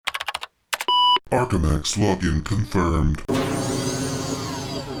Archimex login confirmed.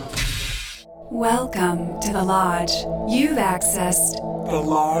 Welcome to the Lodge. You've accessed the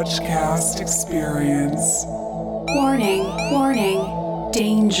Lodgecast experience. Warning, warning,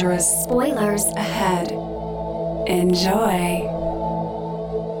 dangerous spoilers ahead. Enjoy.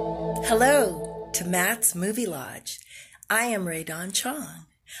 Hello to Matt's Movie Lodge. I am Ray Dawn Chong.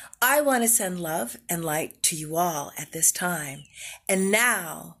 I want to send love and light to you all at this time. And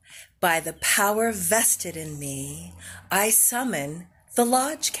now, by the power vested in me, I summon the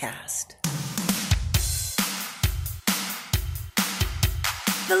Lodgecast.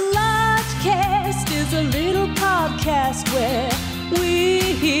 The Lodgecast is a little podcast where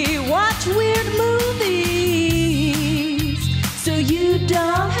we watch weird movies, so you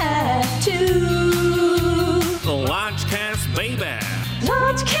don't have to. The Lodgecast, baby.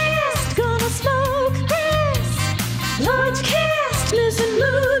 Lodgecast, gonna smoke grass. Lodgecast, listen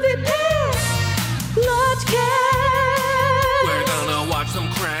movie pass. Lodgecast, We're gonna watch some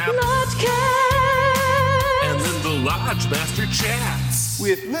crap. Lodgecast. And then the Lodge Master chats.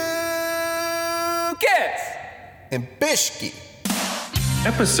 With Lucas and Bishki.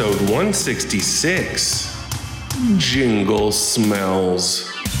 Episode 166, Jingle Smells.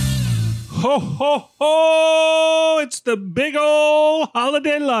 Ho, ho, ho! It's the big ol'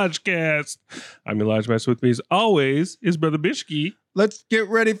 holiday Lodgecast. I'm your Lodge Master. With me as always is Brother Bishki. Let's get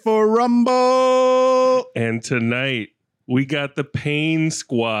ready for Rumble. And tonight, we got the Pain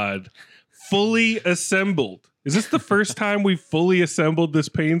Squad fully assembled. Is this the first time we've fully assembled this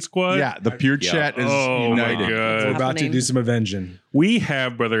Pain Squad? Yeah, the pure chat is My united. God. We're about to do some avenging. We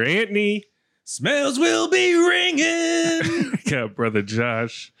have Brother Anthony. Smells will be ringing. We got Brother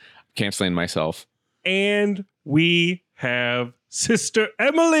Josh. Canceling myself. And we have Sister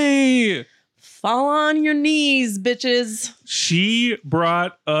Emily. Fall on your knees, bitches. She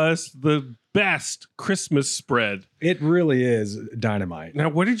brought us the best Christmas spread. It really is dynamite. Now,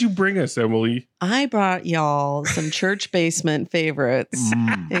 what did you bring us, Emily? I brought y'all some church basement favorites,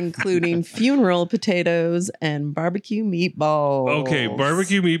 including funeral potatoes and barbecue meatballs. Okay,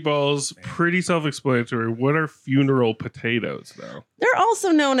 barbecue meatballs, pretty self-explanatory. What are funeral potatoes, though? They're also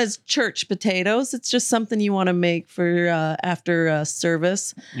known as church potatoes. It's just something you want to make for after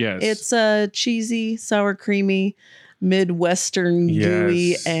service. Yes. It's cheesy, sour, creamy, Midwestern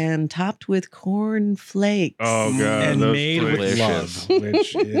gooey, and topped with corn flakes. Oh, God. And made with love,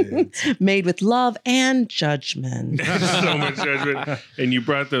 which is... Made with love and judgment. So much judgment. And you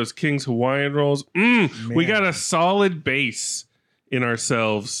brought those King's Hawaiian rolls. We got a solid base in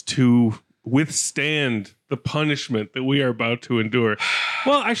ourselves to withstand the punishment that we are about to endure.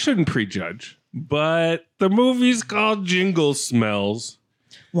 Well, I shouldn't prejudge, but the movie's called Jingle Smells.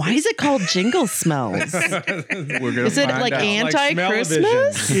 Why is it called Jingle Smells? Is it like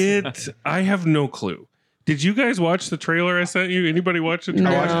anti-Christmas? I have no clue. Did you guys watch the trailer I sent you? Anybody watch the trailer?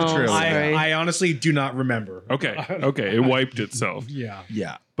 No, I watched the trailer. I honestly do not remember. Okay. It wiped itself.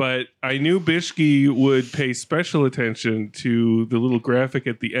 Yeah. But I knew Bishki would pay special attention to the little graphic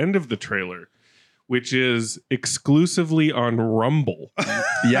at the end of the trailer, which is exclusively on Rumble.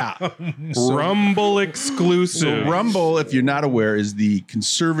 Yeah. Rumble exclusive. So Rumble, if you're not aware, is the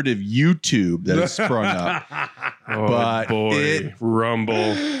conservative YouTube that has sprung up. Oh, boy.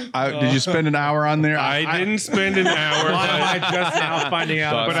 Rumble. Did you spend an hour on there? I didn't spend an hour. Why am I just now finding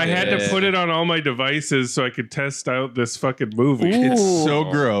out? But I had to put it on all my devices so I could test out this fucking movie. It's so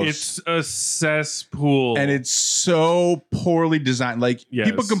gross. It's a cesspool. And it's so poorly designed. Like,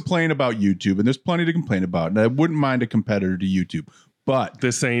 people complain about YouTube, and there's plenty to complain about. And I wouldn't mind a competitor to YouTube. But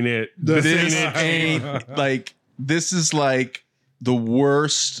this ain't it. This ain't like, this is like the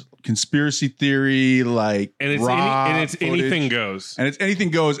worst conspiracy theory, like, and it's anything goes. And it's anything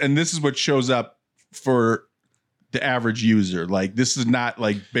goes. And this is what shows up for the average user. Like, this is not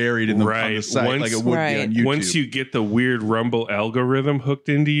like buried in the, on the site like it would be on YouTube. Once you get the weird Rumble algorithm hooked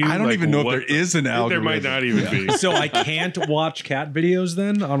into you, I don't even know if there is an algorithm. There might not even be. So I can't watch cat videos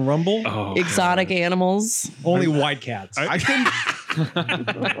then on Rumble? Oh, exotic animals. Only white cats. I couldn't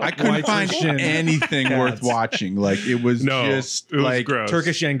find anything worth watching. Like, it was just like gross.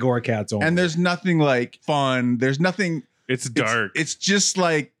 Turkish Angora cats only. And there's nothing like fun. There's nothing. It's dark. It's just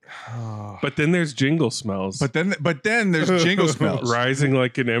like. But then there's Jingle Smells. But then there's Jingle Smells. Rising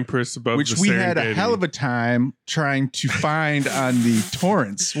like an empress above which the we Serengeti. had a hell of a time trying to find on the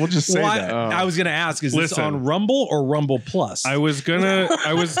torrents. We'll just say that. I was going to ask, is this on Rumble or Rumble Plus? I was gonna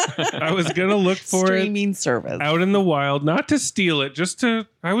look for streaming service out in the wild, not to steal it,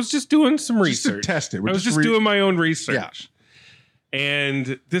 I was just doing some research. Just to test it. I was just doing my own research. Yeah.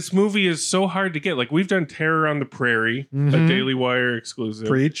 And this movie is so hard to get. Like, we've done Terror on the Prairie, a Daily Wire exclusive.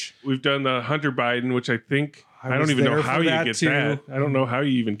 Preach. We've done the Hunter Biden, which I think I don't even know how you get that. I don't know how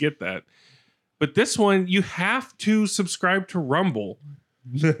you even get that. But this one, you have to subscribe to Rumble.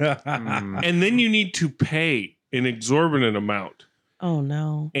 And then you need to pay an exorbitant amount. Oh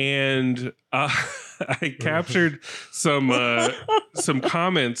no. And I captured some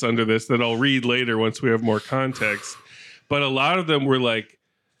comments under this that I'll read later once we have more context. But a lot of them were like,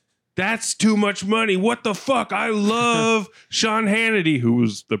 that's too much money. What the fuck? I love Sean Hannity, who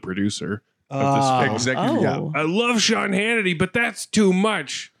was the producer of this film. Executive, yeah. I love Sean Hannity, but that's too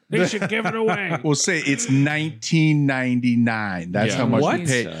much. They should give it away. We'll say it's $19.99. That's how much we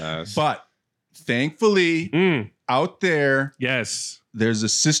paid. But thankfully, out there, yes, there's a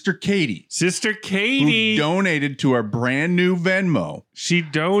Sister Katie. Sister Katie who donated to our brand new Venmo. She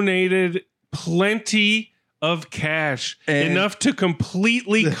donated plenty of cash, enough to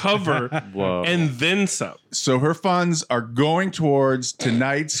completely cover and then some. So her funds are going towards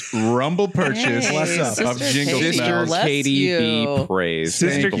tonight's Rumble purchase of Jingle Smells. Sister Katie be praised.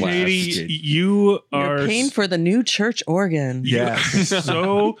 Sister Katie, you're paying for the new church organ. Yes.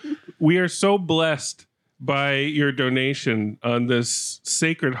 So we are so blessed by your donation on this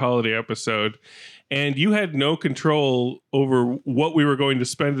sacred holiday episode. And you had no control over what we were going to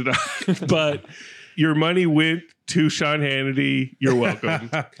spend it on, but your money went to Sean Hannity. You're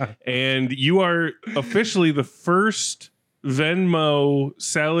welcome. And you are officially the first Venmo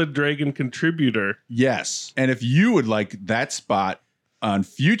Salad Dragon contributor. Yes. And if you would like that spot on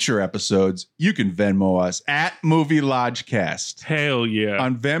future episodes, you can Venmo us at Movie Lodgecast. Hell yeah.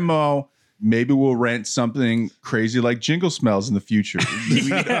 On Venmo, maybe we'll rent something crazy like Jingle Smells in the future.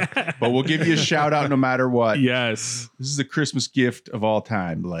 But we'll give you a shout out no matter what. Yes. This is the Christmas gift of all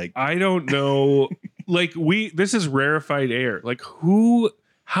time. Like, I don't know. Like, this is rarefied air. Like,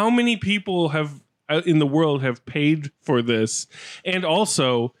 how many people have in the world have paid for this? And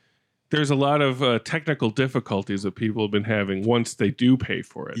also, there's a lot of technical difficulties that people have been having once they do pay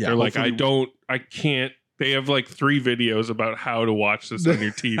for it. Yeah, they're like, I can't. They have like 3 videos about how to watch this on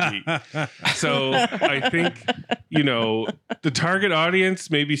your TV. So I think, the target audience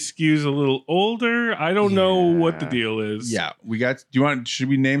maybe skews a little older. I don't know what the deal is. Yeah, should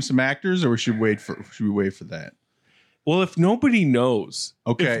we name some actors or should we wait for that? Well, if nobody knows,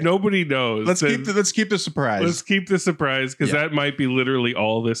 let's keep the surprise. Let's keep the surprise because that might be literally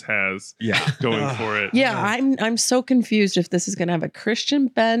all this has. Going for it. Yeah, I'm so confused if this is going to have a Christian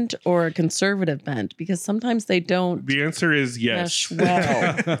bent or a conservative bent because sometimes they don't. The answer is yes.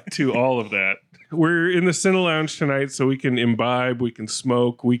 Well. To all of that. We're in the Cine Lounge tonight, so we can imbibe, we can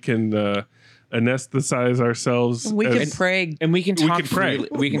smoke, we can anesthetize ourselves. We can pray. And we can talk freely.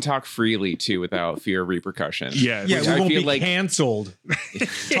 We can talk freely too without fear of repercussion. Yes. Yeah, we won't be canceled.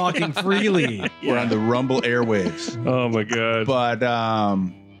 Talking freely. We're on the Rumble airwaves. Oh my God. But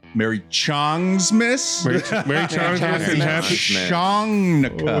Merry Chongsmas. Merry Chongsmas and Happy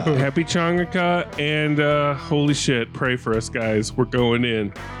Chongnukkah. Happy Chongnukkah. And holy shit, pray for us, guys. We're going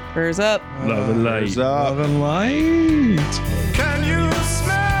in. Prayers up. Love and light. Prayers up. Love and light. Can you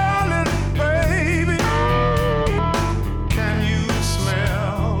smell it, baby? Can you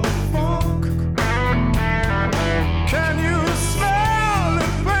smell the funk? Can you smell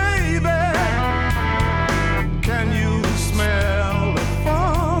it, baby? Can you smell the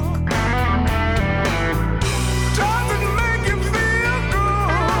funk? Does it make you feel good?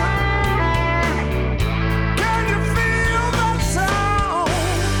 Can you feel that sound?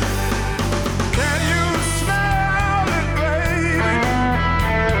 Can you smell it, baby?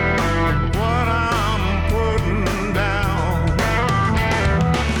 What I'm putting down.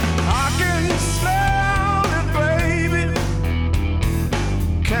 I can smell it, baby.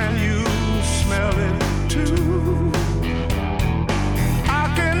 Can you smell it too?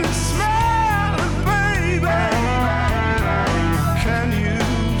 I can smell it, baby. Can you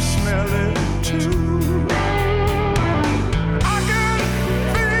smell it too? I can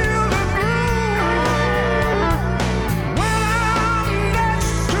feel the groove when I'm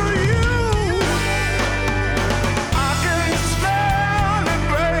next to you. I can smell it,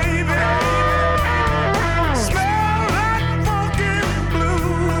 baby. Smell that funky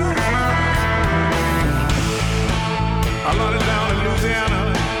blues. I learned it down in Louisiana,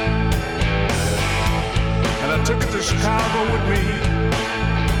 and I took it to Chicago with me.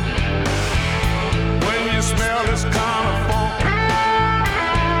 When you smell this kind of funk,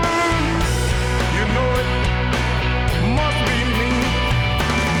 you know it must be me.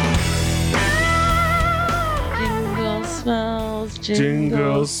 Jingle smells,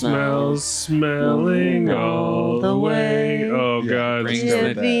 Jingle smells, smelling all the way. Oh, God.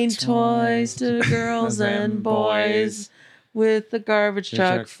 Giving toys to girls and boys with the garbage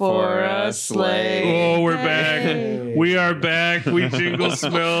truck for a sleigh. Oh, we're back. We are back. We jingle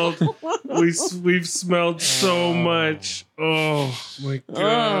smelled. We've smelled so much. Oh, my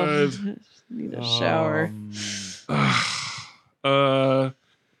God. Need a shower.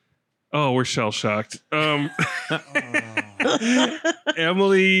 We're shell shocked.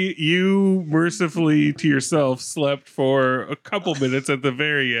 Emily, you mercifully to yourself slept for a couple minutes at the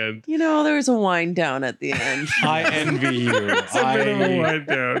very end. You know, there was a wind down at the end. I envy you. It's a bit of a wind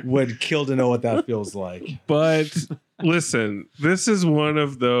down. Would kill to know what that feels like. But listen, this is one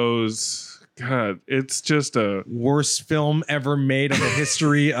of those. God, it's just a worst film ever made on the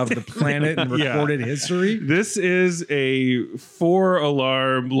history of the planet and recorded history. This is a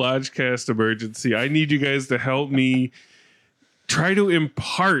 4-alarm Lodgecast emergency. I need you guys to help me try to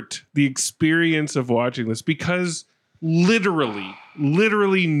impart the experience of watching this, because literally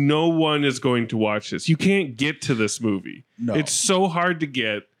no one is going to watch this. You can't get to this movie. No. It's so hard to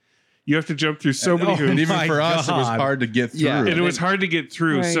get. You have to jump through so many hoops. And even for us, it was hard to get through. Yeah, and it was hard to get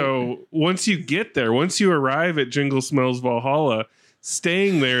through. Right. So once you get there, once you arrive at Jingle Smells Valhalla,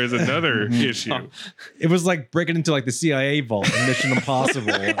 staying there is another issue. It was like breaking into like the CIA vault in Mission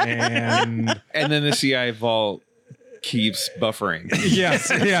Impossible. And then the CIA vault keeps buffering. Yes.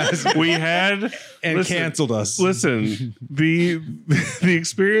 We had canceled us. Listen, the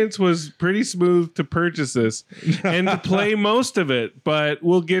experience was pretty smooth to purchase this and to play most of it, but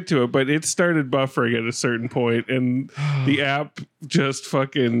we'll get to it. But it started buffering at a certain point, and the app just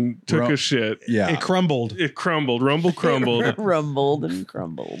fucking took a shit. Yeah, it crumbled. Rumble crumbled. Rumbled and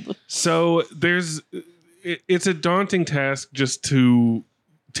crumbled. So it's a daunting task just to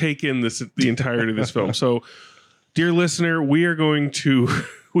take in the entirety of this film. So, dear listener, we are going to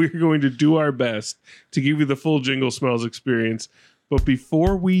do our best to give you the full Jingle Smells experience. But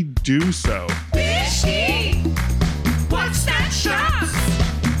before we do so, Fishy! What's that shot?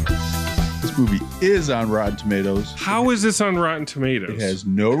 This movie is on Rotten Tomatoes. How is this on Rotten Tomatoes? It has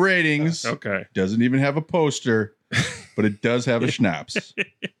no ratings. Okay. Doesn't even have a poster, but it does have a schnapps.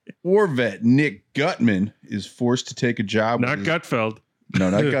 War vet Nick Gutman is forced to take a job. Not Gutfeld. No,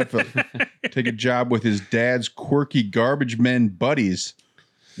 not Gutfeld. Take a job with his dad's quirky garbage men buddies.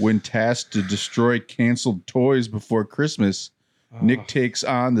 When tasked to destroy canceled toys before Christmas, Nick takes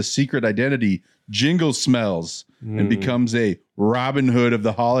on the secret identity Jingle Smells and becomes a Robin Hood of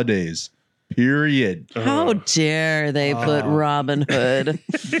the holidays. Period. How dare they put Robin Hood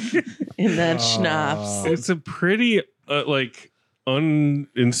in that schnapps? It's a pretty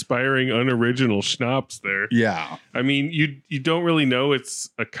uninspiring, unoriginal schnapps there. Yeah. I mean, you don't really know it's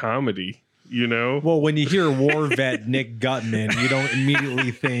a comedy, you know? Well, when you hear war vet Nick Gutman, you don't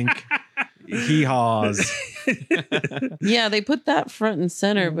immediately think hee-haws. Yeah, they put that front and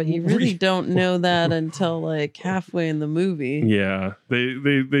center, but you really don't know that until like halfway in the movie. Yeah,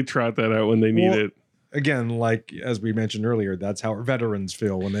 they trot that out when they need it. Again, like as we mentioned earlier, that's how our veterans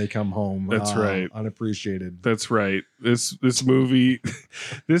feel when they come home. That's right, unappreciated. That's right. This movie,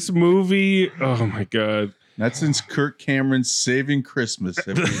 oh my God! Not since Kirk Cameron's Saving Christmas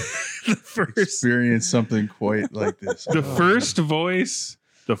have we experienced something quite like this. The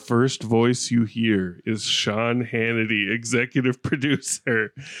first voice you hear is Sean Hannity, executive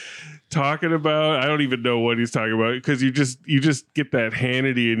producer, talking about, I don't even know what he's talking about, because you just get that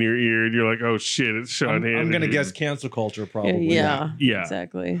Hannity in your ear and you're like, oh shit, it's Sean Hannity. I'm gonna guess cancel culture probably. Yeah,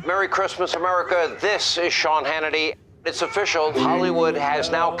 exactly. Merry Christmas, America. This is Sean Hannity. It's official. Hollywood has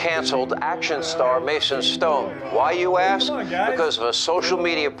now canceled action star Mason Stone. Why, you ask? Because of a social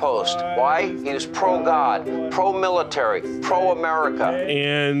media post. Why? He's pro-God, pro-military, pro-America.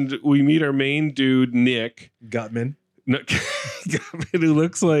 And we meet our main dude, Nick Gutman. Gutman, who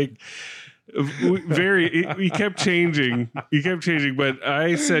looks like he kept changing. But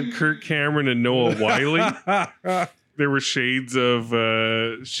I said Kirk Cameron and Noah Wiley. There were shades of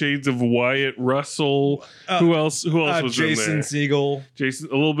Wyatt Russell. Who else was Jason in there? Segel. Jason,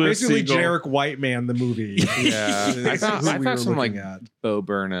 a little bit basically of Segel. Generic white man, the movie. Yeah, I thought some like Bo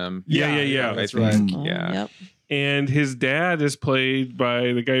Burnham. Yeah, that's right. Yeah. Yep. And his dad is played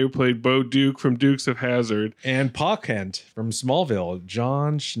by the guy who played Bo Duke from Dukes of Hazzard. And Pa Kent from Smallville,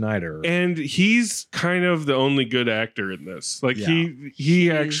 John Schneider. And he's kind of the only good actor in this. Like He's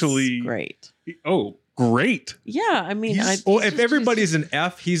he actually great. great. Yeah, I mean, well, if everybody's an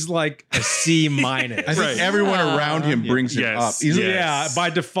F, he's like a C minus. I think everyone around him brings it up. Yeah, by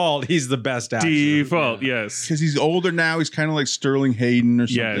default, he's the best actor. Default, yes. Because he's older now. He's kind of like Sterling Hayden or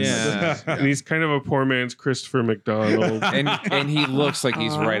something. Yes. And he's kind of a poor man's Christopher McDonald. and he looks like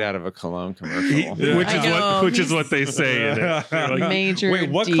he's right out of a cologne commercial. Which is what they say in it. Like, Major Wait,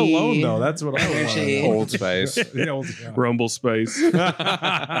 what D cologne though? That's what I want to know. Old Spice. Rumble Spice.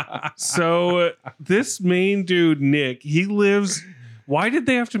 So this main dude, Nick, he lives. Why did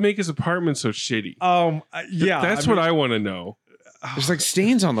they have to make his apartment so shitty? Yeah, That's what I want to know. There's like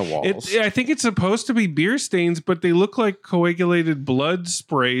stains on the walls. I think it's supposed to be beer stains, but they look like coagulated blood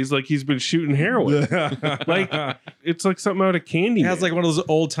sprays, like he's been shooting heroin. Like it's like something out of Candy. It has like one of those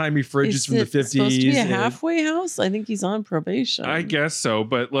old timey fridges from the 50s. Supposed to be a halfway house? I think he's on probation. I guess so,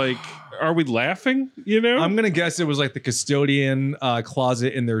 but like, are we laughing? You know, I'm gonna guess it was like the custodian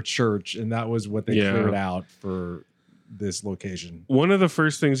closet in their church, and that was what they cleared out for this location. One of the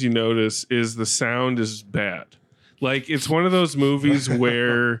first things you notice is the sound is bad. Like, it's one of those movies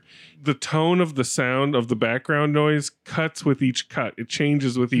where the tone of the sound of the background noise cuts with each cut. It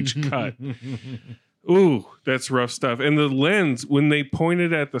changes with each cut. Ooh, that's rough stuff. And the lens, when they point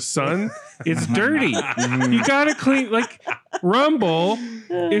it at the sun, it's dirty. You gotta clean, like, Rumble,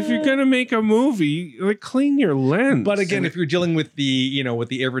 if you're gonna make a movie, like, clean your lens. But again, if you're dealing with the, with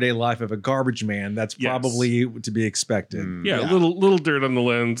the everyday life of a garbage man, that's probably to be expected. Yeah, a little dirt on the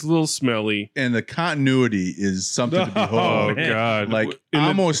lens, a little smelly. And the continuity is something to behold. Oh, God. Like,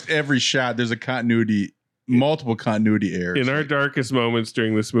 almost every shot, there's a continuity. Multiple continuity errors. In our darkest moments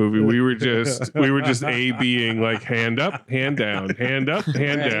during this movie, we were just A-Bing like hand up, hand down, hand up,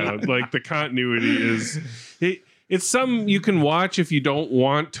 hand down. Like the continuity is it's something you can watch if you don't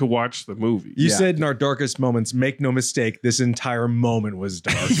want to watch the movie. You said in our darkest moments, make no mistake, this entire moment was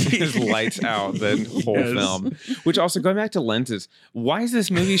dark. Just lights out the whole film. Which also, going back to lenses, why is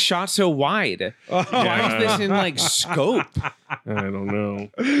this movie shot so wide? Why is this in like scope? I don't know.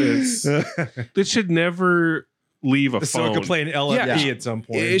 It should never leave a phone. So it could play an LFP at some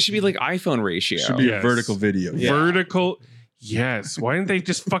point. It should be like iPhone ratio. Should be a vertical video. Yeah. Vertical. Yes. Why didn't they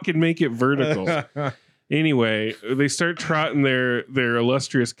just fucking make it vertical? Anyway, they start trotting their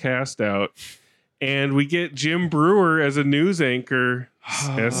illustrious cast out, and we get Jim Breuer as a news anchor,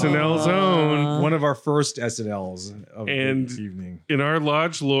 SNL's own. One of our first SNLs of the evening. In our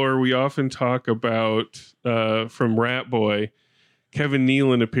lodge lore, we often talk about, from Rat Boy, Kevin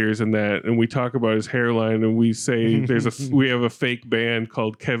Nealon appears in that, and we talk about his hairline, and we say we have a fake band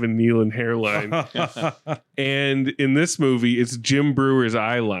called Kevin Nealon Hairline. And in this movie, it's Jim Brewer's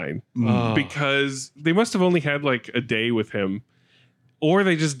eyeline because they must have only had like a day with him, or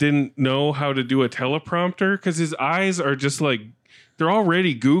they just didn't know how to do a teleprompter because his eyes are just like, they're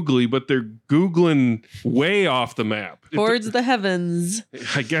already googly, but they're googling way off the map. Towards the heavens.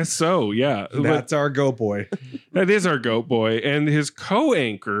 I guess so, yeah. That's our goat boy. That is our goat boy. And his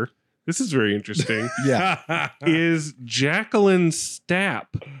co-anchor, this is very interesting, is Jacqueline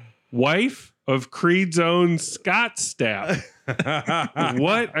Stapp, wife of Creed's own Scott Stapp.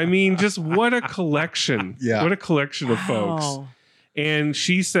 What? I mean, just what a collection. Yeah. What a collection of folks. And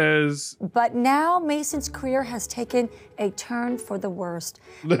she says, but now Mason's career has taken a turn for the worst.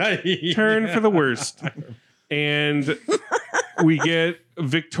 Turn for the worst. And we get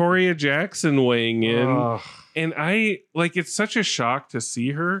Victoria Jackson weighing in. And it's such a shock to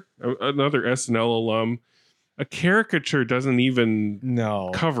see her, another SNL alum. A caricature doesn't even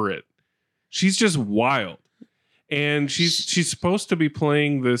cover it. She's just wild. And she's supposed to be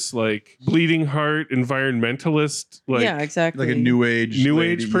playing this like bleeding heart environmentalist, like exactly, like a new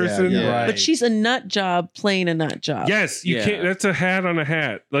age person. Right. But she's a nut job playing a nut job. Yes, you can't. That's a hat on a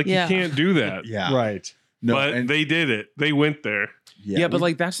hat. Like you can't do that. Right. No, but they did it. They went there. Yeah, but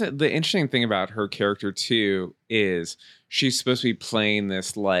like that's the interesting thing about her character too is she's supposed to be playing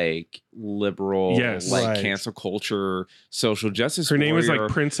this like liberal, cancel culture, social justice. Her name is like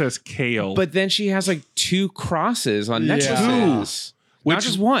Princess Kale, but then she has like 2 crosses on necklaces, not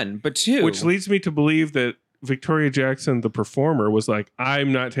just one, but 2. Which leads me to believe that Victoria Jackson, the performer, was like,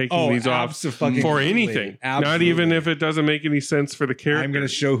 I'm not taking these off for anything. Not even if it doesn't make any sense for the character. I'm going to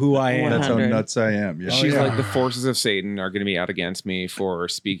show who I am. That's how nuts I am. Yeah. She's like, the forces of Satan are going to be out against me for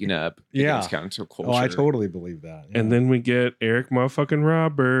speaking up against counter culture. Oh, I totally believe that. Yeah. And then we get Eric motherfucking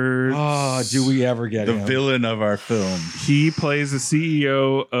Roberts. Oh, do we ever get the villain of our film? He plays the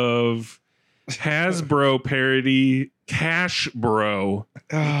CEO of Hasbro parody Cash Bro.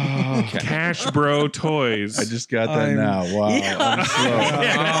 Cash Bro Toys. I just got that now. Wow. I'm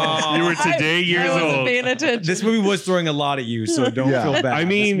slow. You were today years old. Paying attention. This movie was throwing a lot at you, so don't feel bad. I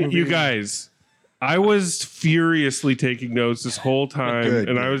mean, you guys, I was furiously taking notes this whole time,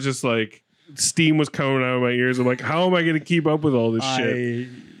 and I was just like, steam was coming out of my ears. I'm like, how am I going to keep up with all this shit?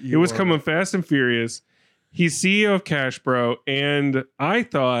 It was coming fast and furious. He's CEO of Cash Bro, and I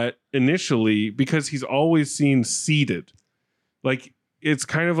thought initially, because he's always seen seated, like it's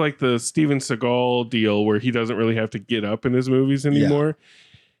kind of like the Steven Seagal deal where he doesn't really have to get up in his movies anymore.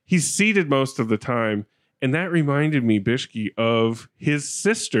 He's seated most of the time, and that reminded me, Bishki, of his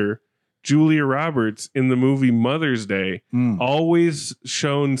sister, Julia Roberts, in the movie Mother's Day, always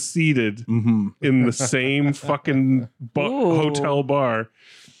shown seated in the same fucking hotel bar.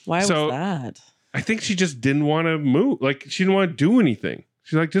 Why was that? I think she just didn't want to move. Like, she didn't want to do anything.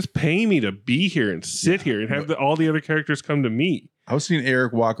 She's like, just pay me to be here and sit here and have all the other characters come to me. I was seeing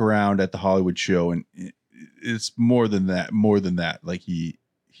Eric walk around at the Hollywood show, and it's more than that. Like he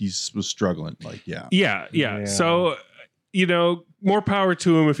was struggling. Like, yeah. So, more power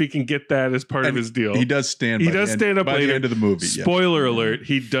to him if he can get that as part of his deal. He does stand. He does stand up by the end of the movie. Spoiler alert: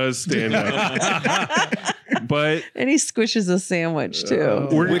 he does stand up. And he squishes a sandwich too.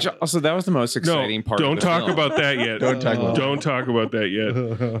 Which also, that was the most exciting part. Don't talk about that yet. Don't talk about that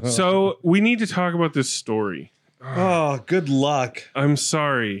yet. So we need to talk about this story. Oh, good luck. I'm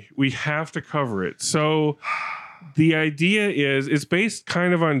sorry. We have to cover it. So the idea is it's based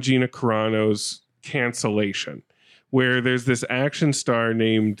kind of on Gina Carano's Cancellation, where there's this action star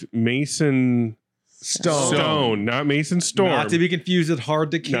named Mason Stone, not Mason Storm. Not to be confused with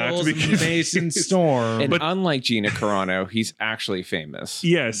Hard to Kill, Mason Storm. And unlike Gina Carano, he's actually famous.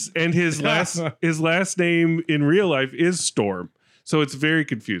 Yes, and his last name in real life is Storm, so it's very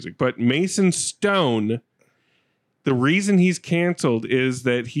confusing. But Mason Stone, the reason he's canceled is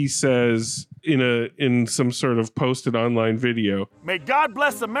that he says in some sort of posted online video, May God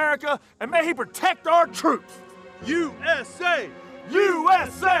bless America and may he protect our troops. USA!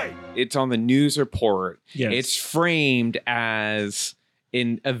 USA! It's on the news report. Yes. It's framed as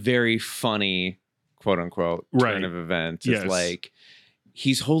in a very funny, quote unquote, turn of events. It's like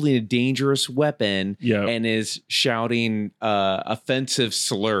he's holding a dangerous weapon and is shouting offensive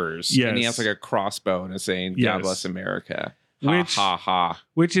slurs. And he has like a crossbow and is saying, God bless America.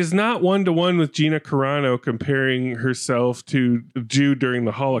 Which is not one-to-one with Gina Carano comparing herself to a Jew during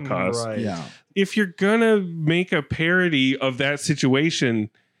the Holocaust. Right. Yeah. If you're gonna make a parody of that situation,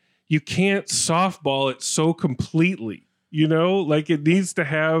 you can't softball it so completely. Like it needs to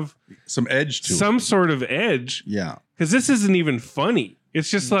have some edge to some sort of edge. Yeah. Because this isn't even funny.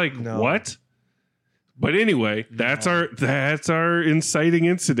 It's just like, what? But anyway, that's our inciting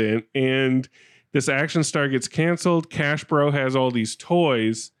incident. And this action star gets canceled. Cash Bro has all these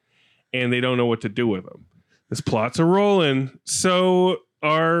toys, and they don't know what to do with them. This plot's a rolling. So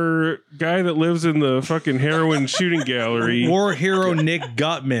our guy that lives in the fucking heroin shooting gallery, war hero Nick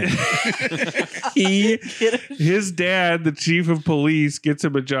Gutman, his dad, the chief of police, gets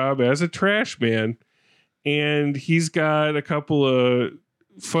him a job as a trash man, and he's got a couple of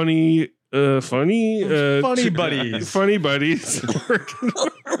funny buddies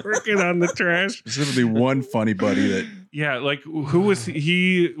working on the trash. Specifically one funny buddy that like who was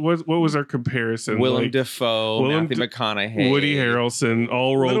he? What was our comparison? Willem Dafoe, Matthew McConaughey, Woody Harrelson,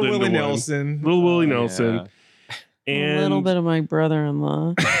 all rolled into Willie one. Nelson. Little Willie Nelson. And a little bit of my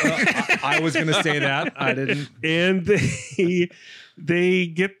brother-in-law. I was going to say that. I didn't. And they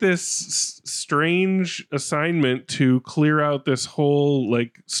get this strange assignment to clear out this whole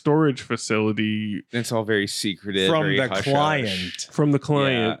like storage facility. It's all very secretive from very the client. From the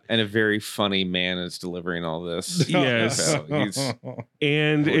client, and a very funny man is delivering all this. Yes, so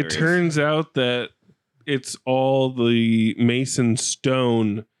and hilarious. It turns out that it's all the Mason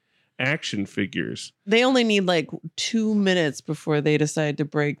Stone action figures. They only need like 2 minutes before they decide to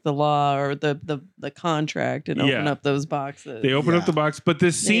break the law or the contract and open up those boxes. They open up the box, but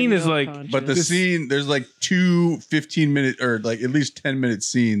this scene is like, scene, there's like 2 15-minute or like at least 10-minute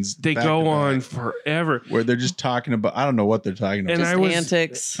scenes. They go on forever where they're just talking about, I don't know what they're talking about. And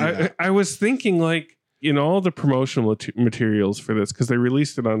antics. I was thinking like in all the promotional materials for this, because they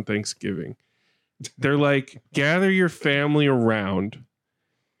released it on Thanksgiving, they're like, gather your family around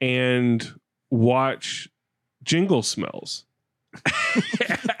and watch Jingle Smells.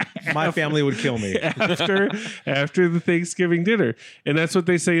 My family would kill me after the Thanksgiving dinner. And that's what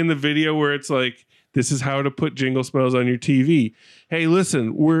they say in the video where it's like, this is how to put Jingle Smells on your TV. Hey,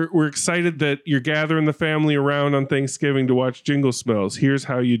 listen, we're excited that you're gathering the family around on Thanksgiving to watch Jingle Smells. Here's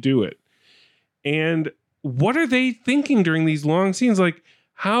how you do it. And what are they thinking during these long scenes? Like,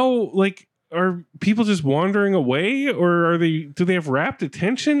 how, like, are people just wandering away, or do they have rapt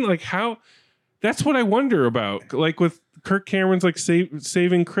attention? Like, how? That's what I wonder about. Like with Kirk Cameron's like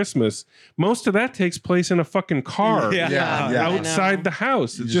saving Christmas. Most of that takes place in a fucking car outside the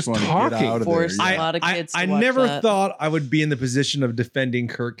house. It's just talking. Force a lot of kids I to watch never that. thought I would be in the position of defending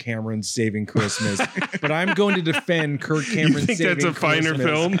Kirk Cameron's Saving Christmas, but I'm going to defend Kirk Cameron's think Saving that's a finer Christmas.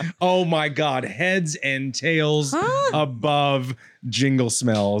 film? Oh my God, heads and tails above Jingle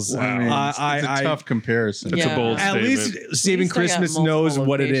Smells. I mean, it's a tough comparison. It's a bold At statement. least Saving At least I got Christmas knows multiple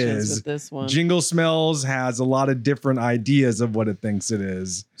what it locations is. with this one. Jingle Smells has a lot of different ideas of what it thinks it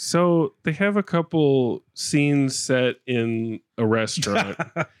is. So they have a couple scenes set in a restaurant,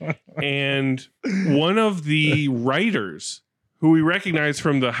 and one of the writers, who we recognize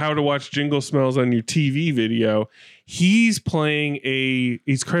from the How to Watch Jingle Smells on Your TV video, he's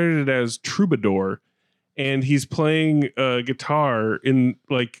credited as Troubadour, and he's playing a guitar in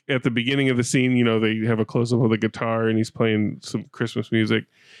like at the beginning of the scene. You know, they have a close up of the guitar, and he's playing some Christmas music.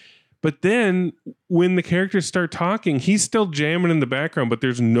 But then when the characters start talking, he's still jamming in the background, but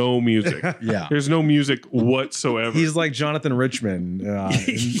there's no music. There's no music whatsoever. He's like Jonathan Richman.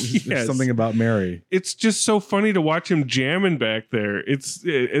 Yes. Something about Mary. It's just so funny to watch him jamming back there. It's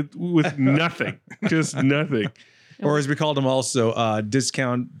with nothing, just nothing. Or as we called him also,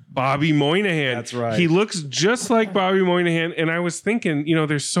 Discount Bobby Moynihan. That's right. He looks just like Bobby Moynihan. And I was thinking, you know,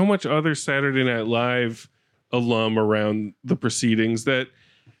 there's so much other Saturday Night Live alum around the proceedings that,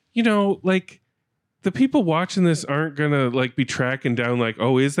 you know, like the people watching this aren't gonna like be tracking down like,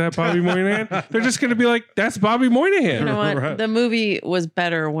 oh, is that Bobby Moynihan? They're just gonna be like, that's Bobby Moynihan. You know what? Right. The movie was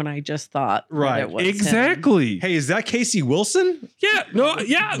better when I just thought that it was Exactly. Hey, is that Casey Wilson? Yeah. No.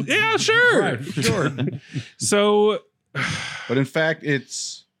 Yeah. Sure. Right, sure. So, but in fact,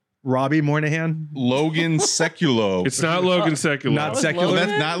 it's Robbie Moynihan, Logan Sekulow. It's not Logan Sekulow. Not secular. Oh,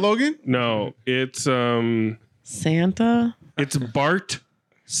 that's not Logan? No, it's Santa. It's Bart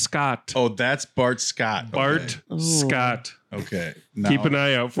Scott. Oh, that's Bart Scott. Bart Scott. Okay. Keep an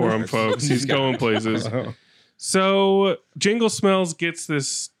eye out for him, folks. He's going places. So Jingle Smells gets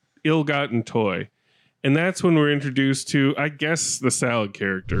this ill-gotten toy. And that's when we're introduced to, I guess, the salad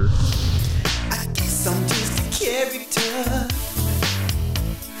character.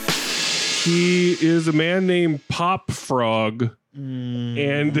 He is a man named Pop Frog.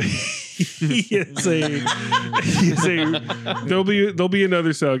 And there'll be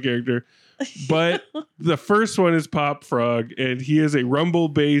another salad character, but the first one is Pop Frog, and he is a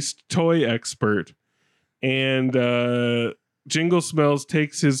Rumble-based toy expert. And Jingle Smells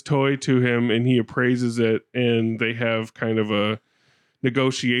takes his toy to him, and he appraises it, and they have kind of a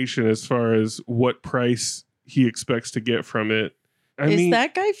negotiation as far as what price he expects to get from it. Is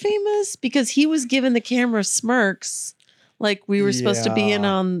that guy famous? Because he was giving the camera smirks like we were supposed to be in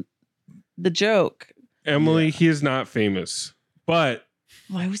on the joke. Emily, he is not famous, but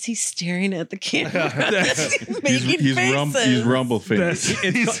why was he staring at the camera? He's Rumble famous.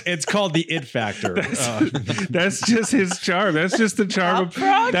 It's called the it factor. That's just his charm. That's just the charm.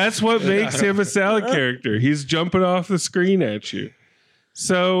 That's what makes him a salad character. He's jumping off the screen at you.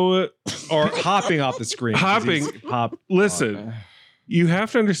 So, or hopping off the screen. Listen, you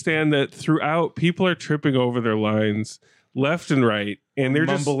have to understand that throughout, people are tripping over their lines left and right, and they're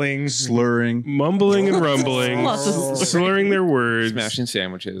mumbling, mumbling and rumbling, slurring their words, smashing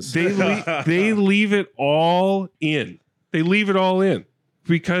sandwiches. They leave it all in. They leave it all in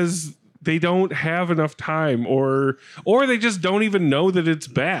because they don't have enough time, or they just don't even know that it's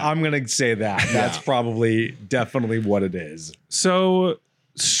bad. I'm gonna say that. That's probably definitely what it is. So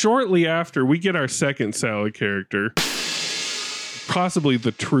shortly after, we get our second salad character, possibly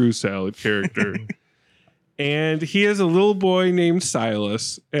the true salad character. And he has a little boy named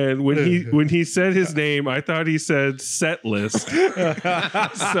Silas. And when he said his name, I thought he said Set List.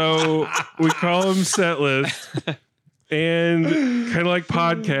 So we call him Set List. And kind of like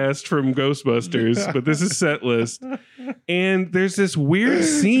Podcast from Ghostbusters, but this is Set List. And there's this weird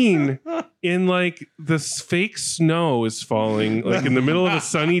scene in like this fake snow is falling, like in the middle of a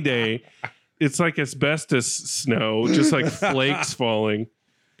sunny day. It's like asbestos snow, just like flakes falling.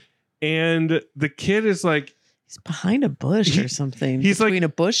 And the kid is like, he's behind a bush or something. He's between a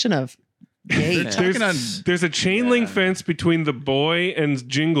bush and a gate. There's a chain link fence between the boy and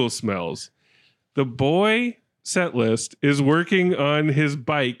Jingle Smells. The boy, Set List, is working on his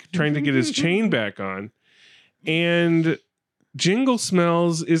bike, trying to get his chain back on. And Jingle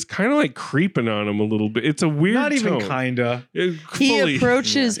Smells is kind of like creeping on him a little bit. It's a weird Not even tone. kinda. He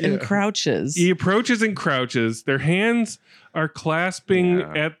approaches and crouches. He approaches and crouches. Their hands are clasping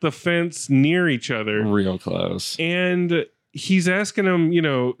at the fence near each other. Real close. And he's asking him, you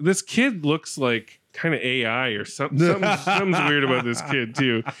know, this kid looks like kind of AI or something. Something's weird about this kid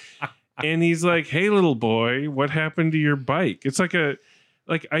too. And he's like, "Hey, little boy, what happened to your bike?" It's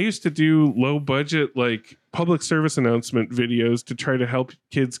like I used to do low budget, like public service announcement videos to try to help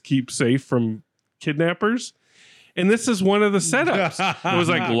kids keep safe from kidnappers. And this is one of the setups. It was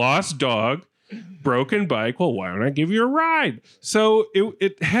like lost dog, broken bike. Well, why don't I give you a ride? So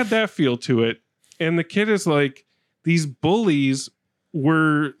it had that feel to it. And the kid is like, these bullies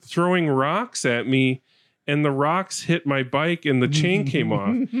were throwing rocks at me, and the rocks hit my bike and the chain came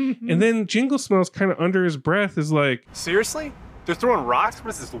off. And then Jingle Smells kind of under his breath is like, seriously? They're throwing rocks? What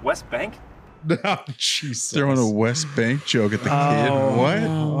is this, the West Bank? Oh, Jesus. Throwing a West Bank joke at the kid.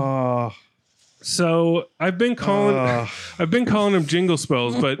 What? So I've been calling him Jingle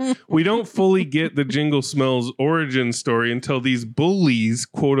Smells, but we don't fully get the Jingle Smells origin story until these bullies,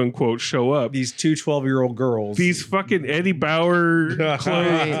 quote unquote, show up. These two 12-year-old girls. These fucking Eddie Bauer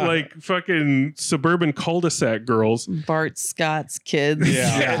clothes, like fucking suburban cul-de-sac girls. Bart Scott's kids.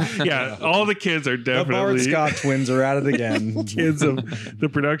 Yeah. All the kids are definitely The Bart Scott twins are at it again. Kids of the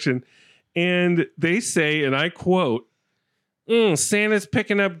production. And they say, and I quote, Santa's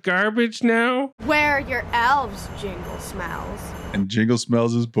picking up garbage now? Where are your elves, Jingle Smells? And Jingle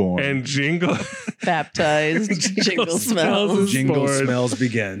Smells is born. And Jingle... Baptized Jingle Smells. Jingle Smells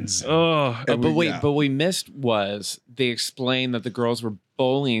begins. But what we missed was they explained that the girls were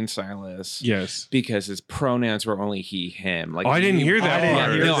bullying Silas. Yes. Because his pronouns were only he, him. Like, I didn't hear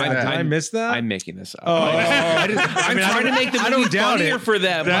that. I missed that? I'm making this up. I'm trying to make the movie funnier for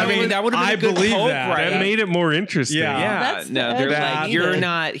them. That would have been a good hope, right? That made it more interesting. Yeah. No, they're like, you're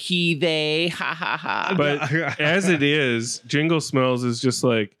not he, they, ha, ha, ha. But as it is, Jingle Smells is just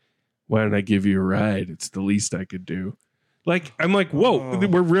like, why don't I give you a ride? It's the least I could do. Like, I'm like, whoa,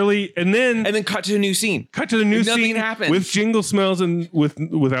 we're really, and then cut to a new scene. Nothing happens with Jingle Smells and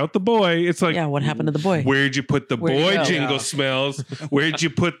without the boy. It's like, yeah, what happened to the boy? Where'd you put the boy, Jingle Smells? Where'd you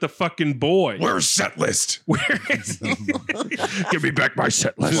put the fucking boy? Where's set list? Where is give me back my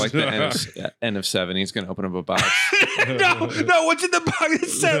set list. Like the end of 7, he's gonna open up a box. no, what's in the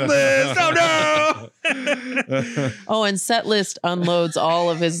box? Set list. Oh no. Oh, and set list unloads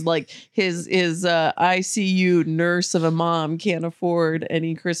all of his his ICU nurse of a mom can't afford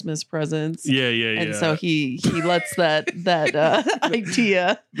any Christmas presents. Yeah. And so he lets that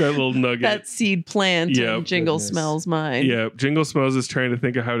idea, that little nugget, that seed plant in Jingle Smells' mind. Yeah, Jingle Smells is trying to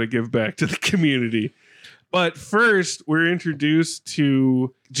think of how to give back to the community. But first, we're introduced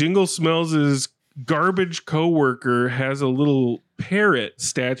to Jingle Smells' garbage coworker has a little parrot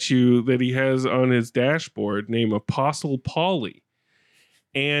statue that he has on his dashboard named Apostle Polly.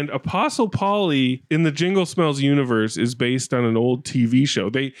 And Apostle Polly in the Jingle Smells universe is based on an old TV show.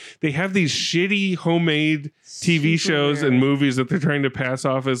 They have these shitty homemade TV shows and movies that they're trying to pass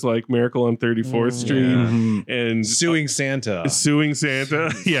off as like Miracle on 34th Street and Suing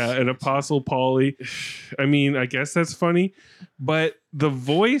Santa. Yeah, and Apostle Polly. I mean, I guess that's funny, but the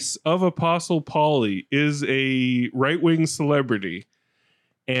voice of Apostle Polly is a right-wing celebrity.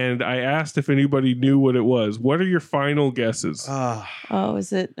 And I asked if anybody knew what it was. What are your final guesses? Oh,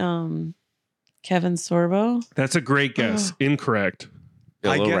 is it Kevin Sorbo? That's a great guess. Incorrect.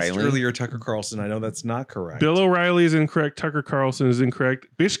 I guessed earlier Tucker Carlson. I know that's not correct. Bill O'Reilly is incorrect. Tucker Carlson is incorrect.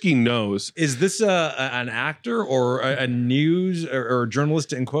 Bishke knows. Is this an actor or a news or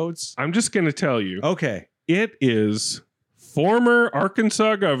journalist in quotes? I'm just going to tell you. Okay. It is former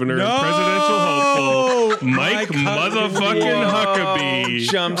Arkansas governor and presidential hopeful Mike motherfucking Huckabee.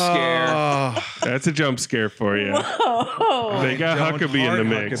 Jump scare. That's a jump scare for you. Whoa. They got Huckabee in the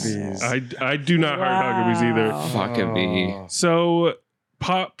mix. I do not heart Huckabees either. Huckabee. So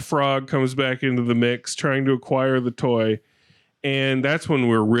Pop Frog comes back into the mix trying to acquire the toy. And that's when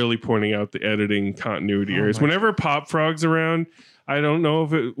we're really pointing out the editing continuity errors. Whenever Pop Frog's around, I don't know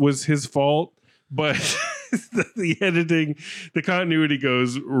if it was his fault, but the editing, the continuity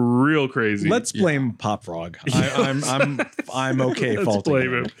goes real crazy. Let's blame Pop Frog. I'm okay faulting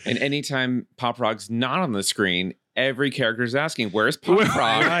him. And anytime Pop Frog's not on the screen, every character is asking, "Where's Pop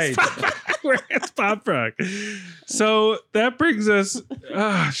Frog?" Right. Where's Pop Frog? So that brings us.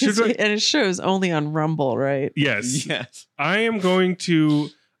 And it shows only on Rumble, right? Yes. Yes. I am going to.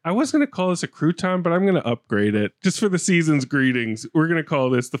 I was going to call this a crouton, but I'm going to upgrade it just for the season's greetings. We're going to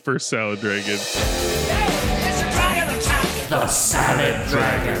call this the first salad dragon. The Salad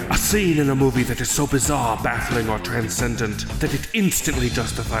Dragon. A scene in a movie that is so bizarre, baffling, or transcendent that it instantly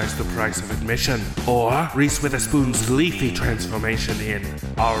justifies the price of admission. Or Reese Witherspoon's leafy transformation in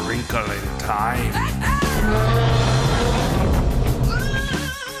A Wrinkle in Time.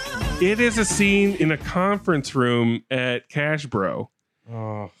 It is a scene in a conference room at Cash Bro.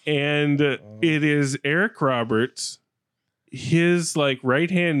 And it is Eric Roberts. his like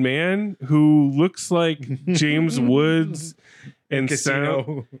right-hand man who looks like James Woods and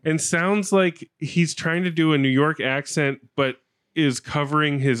sounds like he's trying to do a New York accent, but is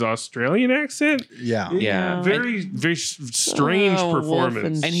covering his Australian accent. Yeah. Very strange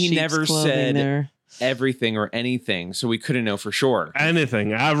performance. And he never said everything or anything, so we couldn't know for sure. Everything.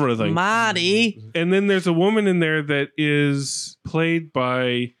 Marty. And then there's a woman in there that is played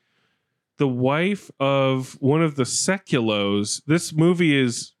by the wife of one of the Sekulos. This movie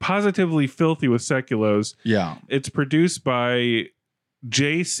is positively filthy with Sekulos. Yeah. It's produced by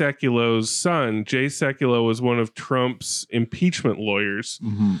Jay Sekulo's son. Jay Sekulo was one of Trump's impeachment lawyers.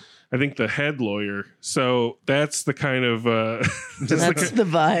 Mm-hmm. I think the head lawyer. So that's the kind of that's the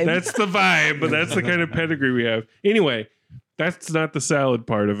vibe. That's the vibe, but that's the kind of pedigree we have. Anyway, that's not the salad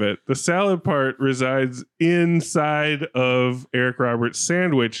part of it. The salad part resides inside of Eric Roberts'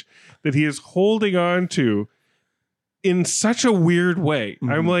 sandwich that he is holding on to in such a weird way. Mm-hmm.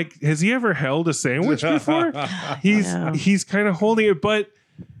 I'm like, has he ever held a sandwich before? He's kind of holding it, but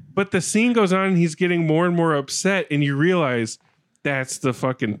the scene goes on and he's getting more and more upset, and you realize that's the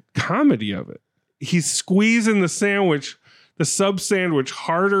fucking comedy of it. He's squeezing the sandwich, the sub sandwich,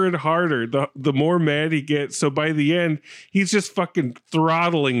 harder and harder the more mad he gets. So by the end, he's just fucking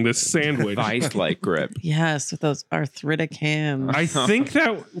throttling this sandwich. Vice-like grip. Yes, with those arthritic hands. I think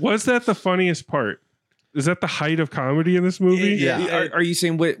that the funniest part. Is that the height of comedy in this movie? Yeah. Are you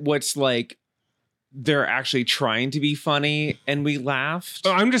saying what's like they're actually trying to be funny and we laughed?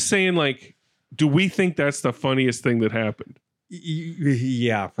 I'm just saying, like, do we think that's the funniest thing that happened?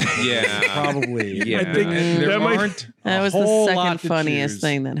 Yeah. Probably. Yeah. I think that was the second funniest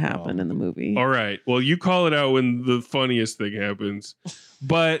thing that happened in the movie. All right. Well, you call it out when the funniest thing happens.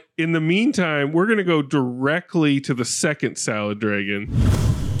 But in the meantime, we're going to go directly to the second salad dragon.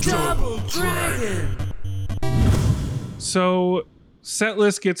 Double Dragon. So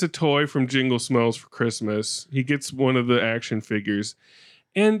Setlist gets a toy from Jingle Smells for Christmas. He gets one of the action figures,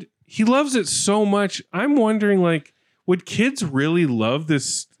 and he loves it so much. I'm wondering, like, would kids really love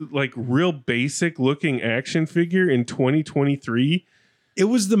this, like, real basic looking action figure in 2023? It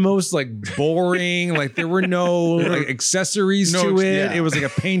was the most like boring, like there were no like accessories to it. Yeah. It was like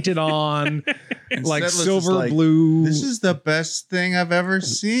a painted on, like silver blue. This is the best thing I've ever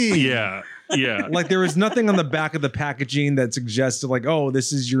seen. Yeah. Like there was nothing on the back of the packaging that suggested like, oh,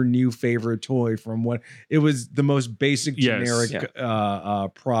 this is your new favorite toy from what. It was the most basic generic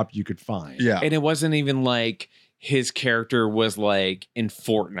prop you could find. Yeah. And it wasn't even like his character was like in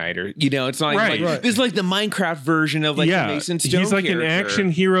Fortnite or, it's not like this is like the Minecraft version of like the Mason Stone he's like character. an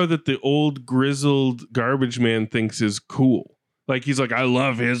action hero that the old grizzled garbage man thinks is cool. Like he's like, I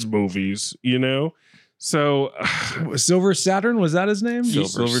love his movies, So Silver Saturn, was that his name?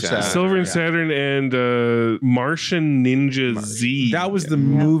 Silver and Saturn and Martian Ninja Z. That was the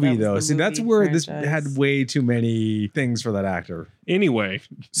movie though. See, that's where this had way too many things for that actor. Anyway,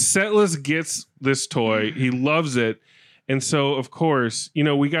 Setlist gets this toy. He loves it. And so, of course,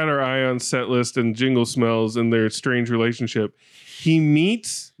 we got our eye on Setlist and Jingle Smells and their strange relationship. He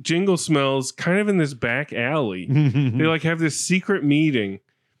meets Jingle Smells kind of in this back alley. They like have this secret meeting.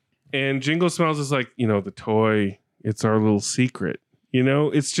 And Jingle Smells is like, the toy, it's our little secret.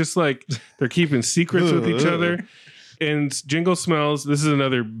 It's just like they're keeping secrets with each other. And Jingle Smells, this is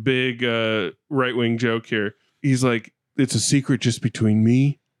another big right-wing joke here. He's like, it's a secret just between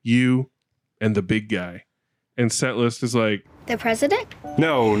me, you, and the big guy. And Setlist is like, The president?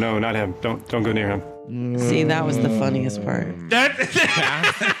 No, not him. Don't go near him. See, that was the funniest part. There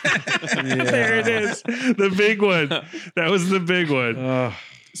it is. The big one. That was the big one.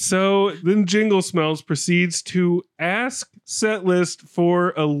 So then Jingle Smells proceeds to ask Setlist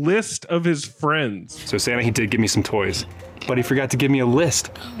for a list of his friends. So Santa, he did give me some toys, but he forgot to give me a list,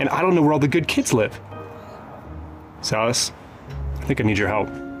 and I don't know where all the good kids live. Salis, I think I need your help.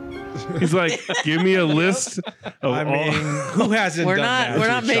 He's like, give me a list of who hasn't we're done not, that? We're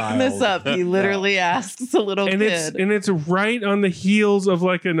not making this up. He literally asks a little kid. It's right on the heels of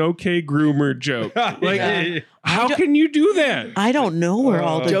like an OK Groomer joke. Like, how can you do that? I don't know where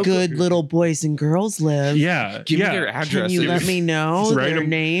all the good little boys and girls live. Yeah. Give me their addresses. Can you let me know their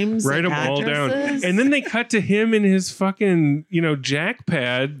names? Write them all down. And then they cut to him in his fucking, jack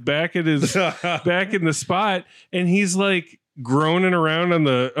pad back in the spot. And he's like groaning around on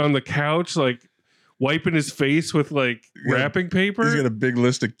the couch, like wiping his face with like wrapping paper. He's got a big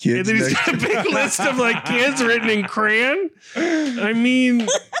list of kids. And then he's got a big list of like kids written in crayon. I mean,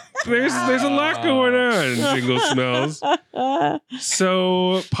 there's a lot going on, Jingle Smells.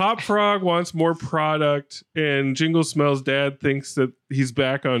 So Pop Frog wants more product, and Jingle Smells' dad thinks that he's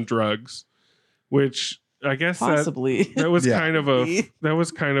back on drugs, which I guess Possibly. that was kind of a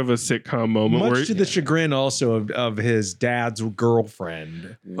sitcom moment. Much to the chagrin also of his dad's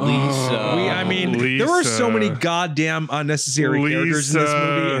girlfriend, Lisa. There were so many goddamn unnecessary characters in this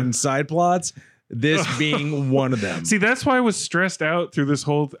movie and side plots. This being one of them. See, that's why I was stressed out through this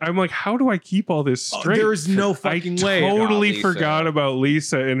whole. I'm like, how do I keep all this straight? There is no fucking way. I totally forgot about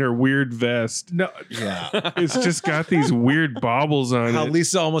Lisa and her weird vest. No, it's just got these weird baubles on How it.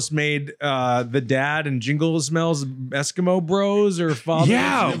 Lisa almost made the dad and Jingle Smells Eskimo bros or fathers.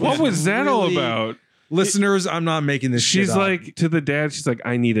 Yeah, what was that all about? Listeners, I'm not making this. She's shit up. like to the dad. She's like,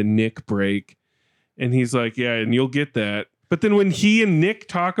 I need a Nick break, and he's like, yeah, and you'll get that. But then when he and Nick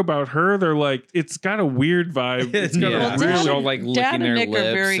talk about her, they're like, it's got a weird vibe. It's got a weird, all like licking Dad their and Nick lips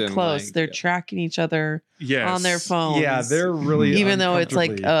are very and, close. like, They're tracking each other on their phones. Yeah, they're really even though it's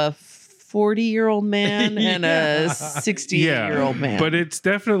like a 40-year-old man and a 60-year-old man. But it's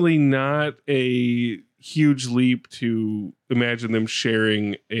definitely not a huge leap to imagine them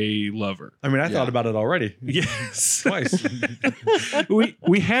sharing a lover. I mean, I thought about it already. Yes. Twice.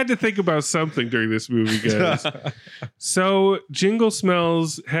 we had to think about something during this movie, guys. So Jingle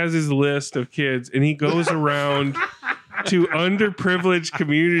Smells has his list of kids, and he goes around to underprivileged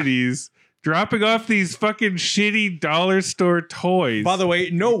communities dropping off these fucking shitty dollar store toys. By the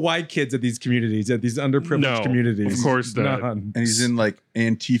way, no white kids at these communities, at these underprivileged communities. Of course not. And he's in like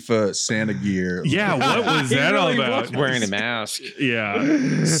Antifa Santa gear. Yeah, what was that all about? He's wearing a mask.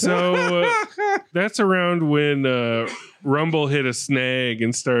 Yeah. So that's around when Rumble hit a snag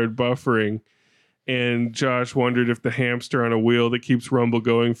and started buffering. And Josh wondered if the hamster on a wheel that keeps Rumble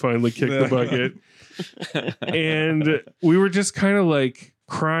going finally kicked the bucket. And we were just kind of like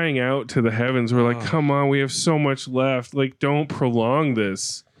crying out to the heavens. We're like, come on, we have so much left. Like, don't prolong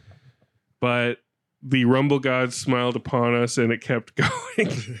this. But the Rumble gods smiled upon us and it kept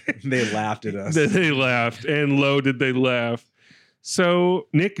going. They laughed at us. They laughed, and lo did they laugh. So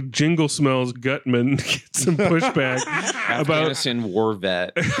Nick Jingle Smells Gutman gets some pushback about Afghanistan war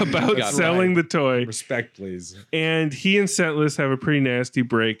vet about selling the toy. Respect, please. And he and Setless have a pretty nasty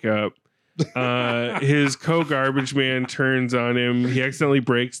breakup. His co-garbage man turns on him. He accidentally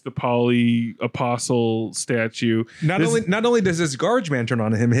breaks the Poly Apostle statue. Not only does his garbage man turn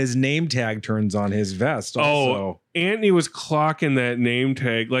on him, his name tag turns on his vest also. Anthony was clocking that name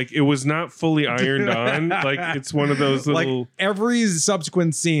tag like it was not fully ironed on. Like it's one of those little. Like every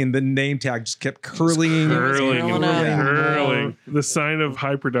subsequent scene, the name tag just kept curling. Curling. The sign of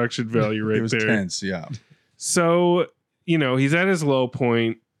high production value right there. It was tense, yeah. So, he's at his low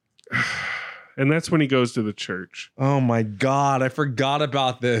point. And that's when he goes to the church. Oh my God, I forgot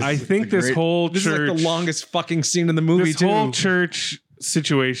about this. I think this whole church. This is like the longest fucking scene in the movie, this whole church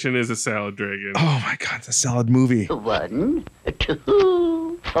situation is a salad dragon. Oh my God, it's a salad movie. 1,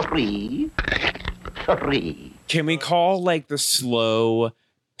 2, 3. Can we call like the slow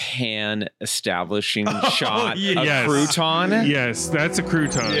pan establishing shot a crouton? Yes, that's a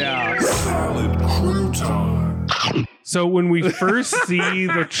crouton. Yeah. Salad crouton. So when we first see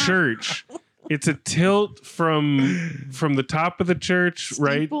the church, it's a tilt from the top of the church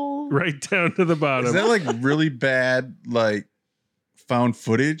right down to the bottom. Is that like really bad like found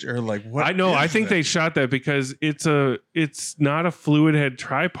footage or like what? I know. I think they shot that because it's not a fluid head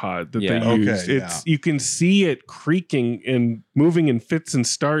tripod that they used. You can see it creaking and moving in fits and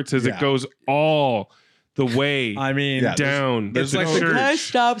starts as it goes all the way. I mean, down. There's like no the guy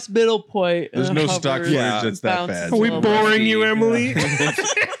stops middle point. There's no stock footage that's that bad. Are we boring you, Emily?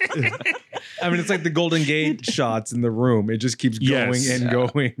 I mean, it's like the Golden Gate shots in the room. It just keeps going and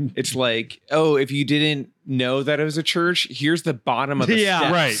going. It's like, if you didn't know that it was a church, here's the bottom of the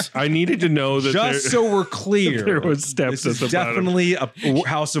steps. Right. I needed to know that Just so we're clear, there was steps this at is the bottom. definitely a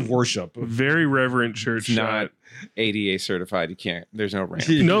house of worship. Very reverent church shot. Not ADA certified. You can't. There's no ramp.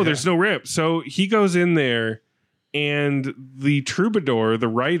 No, there's no ramp. So he goes in there, and the troubadour, the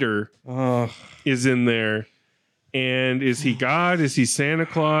writer, is in there. And is he God? Is he Santa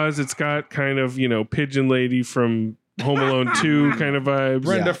Claus? It's got kind of, Pigeon Lady from Home Alone 2 kind of vibes.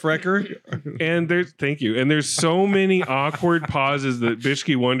 Brenda Frecker. And thank you. And there's so many awkward pauses that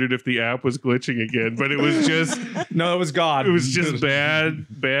Bishke wondered if the app was glitching again, but it was just no, it was God. It was just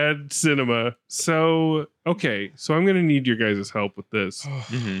bad cinema. So, okay. So I'm going to need your guys' help with this.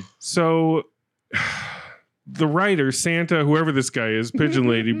 So the writer, Santa, whoever this guy is, Pigeon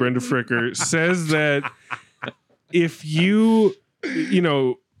Lady, Brenda Fricker, says that if Jingle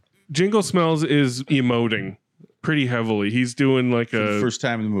Smells is emoting pretty heavily. He's doing like For the first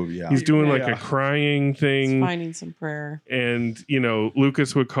time in the movie. Yeah, he's doing like a crying thing, finding some prayer. And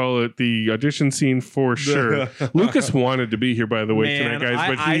Lucas would call it the audition scene for sure. Lucas wanted to be here, by the way, tonight,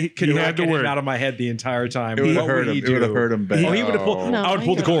 guys, but he had to work out of my head the entire time. It would have hurt him. It would have hurt him bad. He would have pulled. I would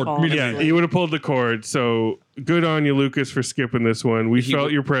pull the cord. Yeah, he would have pulled the cord. So good on you, Lucas, for skipping this one. We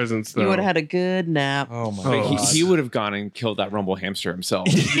felt your presence, though. He would have had a good nap. Oh my God. He would have gone and killed that rumble hamster himself.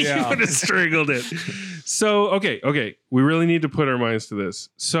 He would have strangled it. So okay, we really need to put our minds to this.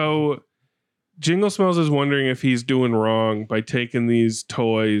 So Jingle Smells is wondering if he's doing wrong by taking these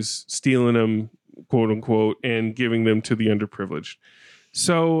toys, stealing them, quote unquote, and giving them to the underprivileged.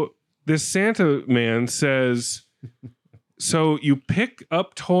 So this Santa man says, so you pick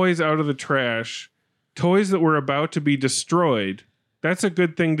up toys out of the trash, toys that were about to be destroyed. That's a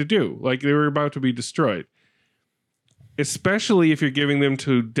good thing to do. Like they were about to be destroyed. Especially if you're giving them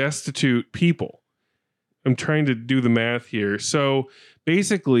to destitute people. I'm trying to do the math here. So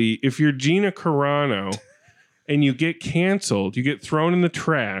basically, if you're Gina Carano and you get canceled, you get thrown in the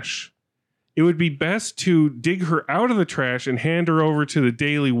trash, it would be best to dig her out of the trash and hand her over to the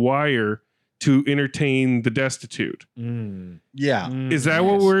Daily Wire to entertain the destitute. Yeah. Is that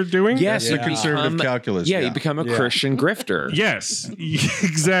what we're doing? Yes. The conservative calculus. Yeah, you become a Christian grifter. Yes,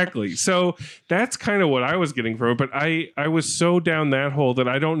 exactly. So that's kind of what I was getting from it. But I was so down that hole that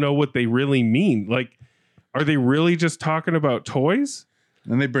I don't know what they really mean. Like, are they really just talking about toys?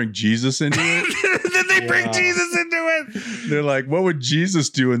 And they bring Jesus into it. Then they bring Jesus into it. They're like, what would Jesus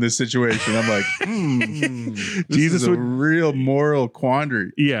do in this situation? I'm like, Jesus is a real moral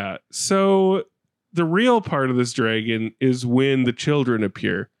quandary. Yeah. So the real part of this dragon is when the children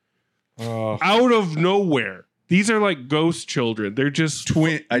appear out of nowhere. These are like ghost children. They're just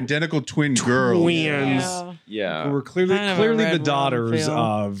identical twin girls. Twins. Yeah. Who were clearly the daughters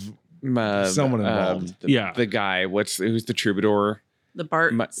of someone involved. The guy. Who's the troubadour? The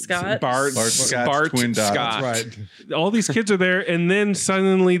Bart Scott. Bart Scott's twin daughter. Scott. That's right. All these kids are there, and then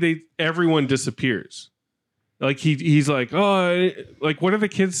suddenly everyone disappears. Like he's like, oh, like what are the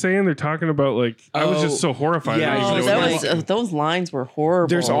kids saying? They're talking about like I was just so horrified. Yeah, those lines were horrible.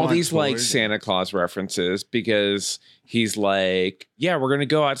 There's all these like Santa Claus references because he's like, yeah, we're gonna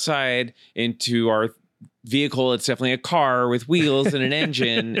go outside into our vehicle. It's definitely a car with wheels and an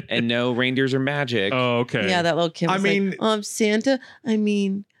engine, and no reindeers or magic. Oh, okay. Yeah, that little kid. Was like, Santa.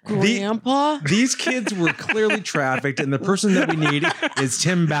 Grandpa. These kids were clearly trafficked, and the person that we need is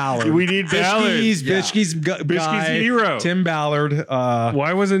Tim Ballard. We need Ballard. Bishke's guy, hero. Tim Ballard.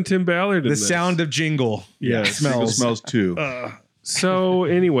 Why wasn't Tim Ballard in the this? Sound of Jingle? Yeah, Jingle Smells too. So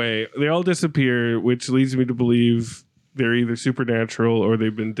anyway, they all disappear, which leads me to believe they're either supernatural or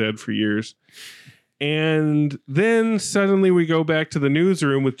they've been dead for years. And then suddenly we go back to the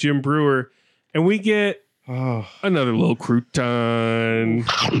newsroom with Jim Breuer, and we get another little crouton.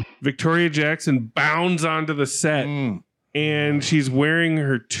 Victoria Jackson bounds onto the set, and she's wearing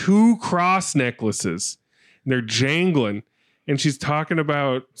her 2 cross necklaces. And they're jangling, and she's talking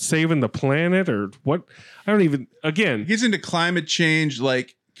about saving the planet or what? I don't even. Again, he's into climate change,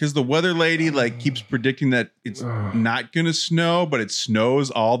 like. Because the weather lady keeps predicting that it's not going to snow, but it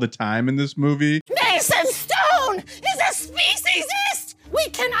snows all the time in this movie. Mason Stone is a speciesist. We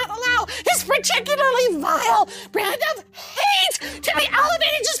cannot allow his particularly vile brand of hate to be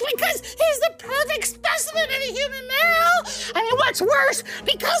elevated just because he's the perfect specimen of a human male. I mean, what's worse,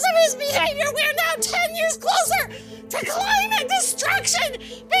 because of his behavior, we're now 10 years closer to climate destruction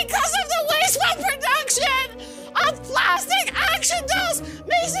because of the wasteful production of plastic action dolls.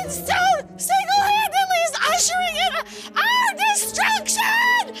 Mason Stone single-handedly is ushering in our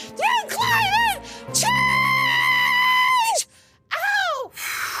destruction through climate change. Ow!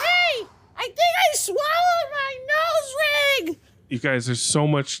 Hey, I think I swallowed my nose ring. you guys, there's so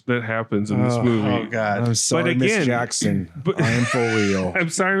much that happens in this movie. Oh God! I'm sorry, Miss Jackson. I am for real. I'm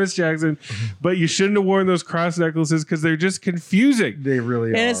sorry, Miss Jackson, but you shouldn't have worn those cross necklaces because they're just confusing. They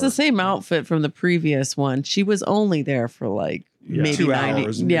really are. And it's the same outfit from the previous one. She was only there for like maybe 2 90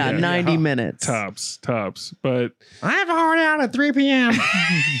 hours. 90 minutes. Tops. But I have a hard out at 3 p.m.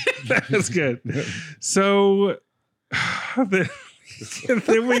 That's good. So then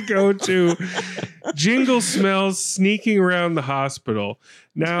we go to Jingle Smells sneaking around the hospital.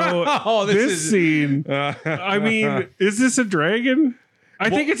 Now, this scene, I mean, is this a dragon? I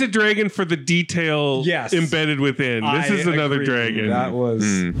think it's a dragon for the detail embedded within. This is another dragon. That was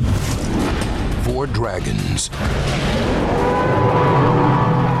 4 dragons.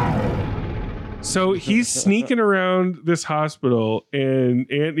 So he's sneaking around this hospital, and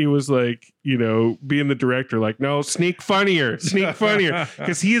Anthony was like, being the director, like, no, sneak funnier,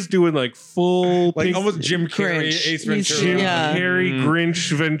 because he is doing like full, like almost Jim Carrey, Ace Ventura, Jim Carrey,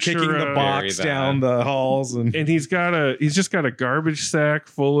 Grinch, Ventura, kicking the box down the halls, and he's just got a garbage sack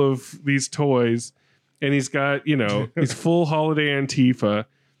full of these toys, and he's got his full holiday Antifa.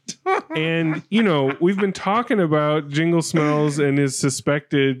 And we've been talking about Jingle Smells and his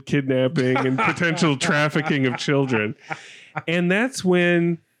suspected kidnapping and potential trafficking of children, and that's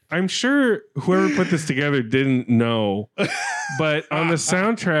when I'm sure whoever put this together didn't know, but on the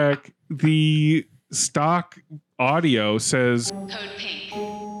soundtrack the stock audio says Code Pink.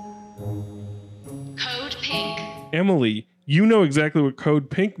 Code Pink. Emily, you know exactly what Code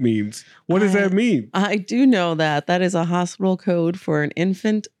Pink means. What does that mean? I do know that. That is a hospital code for an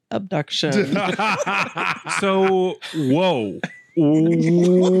infant abduction. So, whoa.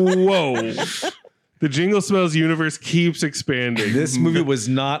 The Jingle Smells universe keeps expanding. This movie was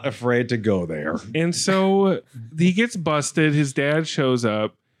not afraid to go there. And so he gets busted. His dad shows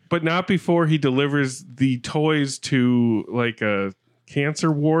up, but not before he delivers the toys to like a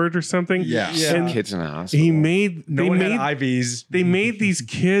cancer ward or something. Yeah. And kids in the hospital. He made no one had IVs. They made these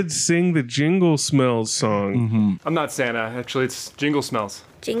kids sing the Jingle Smells song. I'm not Santa. Actually, it's Jingle Smells.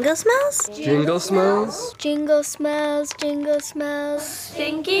 Jingle smells? Jingle Smells? Jingle smells, jingle smells.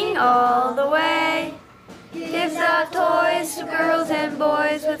 Stinking all the way. Gives out toys to girls and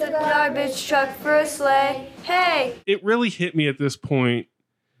boys with a garbage truck for a sleigh. Hey! It really hit me at this point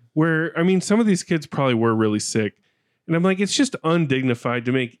where, some of these kids probably were really sick. And I'm like, it's just undignified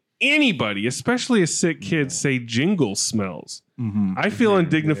to make anybody, especially a sick kid, say Jingle Smells. I feel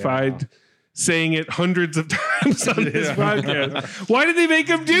undignified saying it hundreds of times on this podcast. Why did they make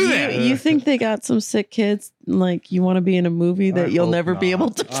him do that? You think they got some sick kids? Like, you want to be in a movie that you'll never be able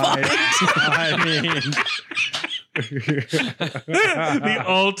to find? The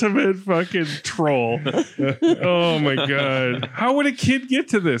ultimate fucking troll. Oh my God. How would a kid get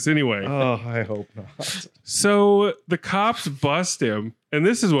to this anyway? Oh, I hope not. So the cops bust him, and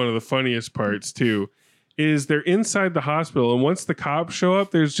this is one of the funniest parts too, is they're inside the hospital, and once the cops show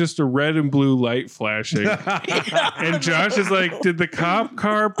up, there's just a red and blue light flashing. And Josh is like, did the cop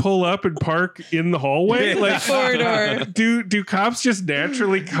car pull up and park in the hallway? Like, corridor. Do cops just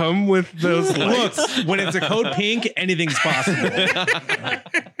naturally come with those lights? Look, when it's a Code Pink, anything's possible.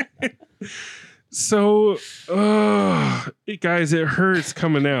 So, guys, it hurts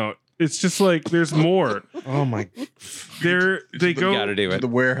coming out. It's just like there's more. Oh my! They go gotta do it. The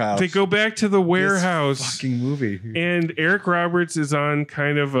warehouse. They go back to the warehouse. This fucking movie. And Eric Roberts is on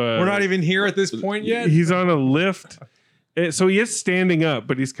kind of a. We're not even here at this point yet. He's on a lift. So he is standing up,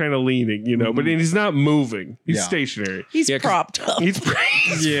 but he's kind of leaning, but he's not moving. He's stationary. He's propped up. He's propped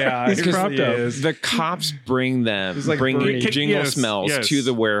up. The cops bring them, like bring Bernie. Jingle Smells to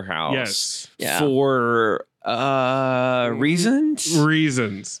the warehouse for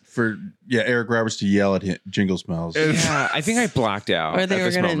reasons. For Eric Roberts to yell at him, Jingle Smells. Yeah, I think I blocked out. Or they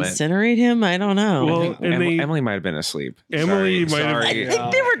were going to incinerate him. I don't know. Well, Emily might have been asleep. Emily might have. I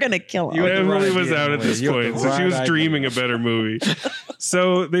think they were going to kill him. Emily was out at this point, so she was dreaming a better movie.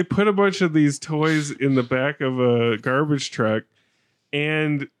 So they put a bunch of these toys in the back of a garbage truck,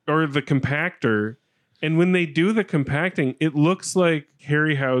 or the compactor. And when they do the compacting, it looks like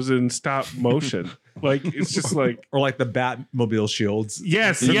Harryhausen stop motion. Like it's just like, or like the Batmobile shields.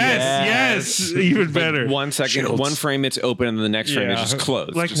 Yes. Even better. Like 1 second, Shields. one frame it's open, and the next frame it's just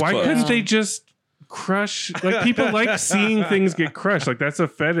closed. Like, why couldn't they just crush? Like, people like seeing things get crushed. Like, that's a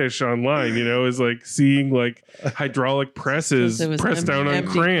fetish online. Is like seeing like hydraulic presses pressed down on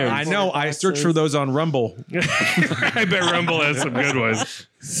crayons. I know. I searched for those on Rumble. I bet Rumble has some good ones.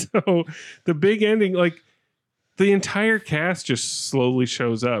 So the big ending, like. The entire cast just slowly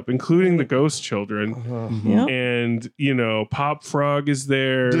shows up, including the ghost children. And, Pop Frog is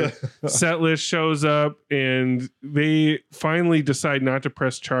there. Set list shows up, and they finally decide not to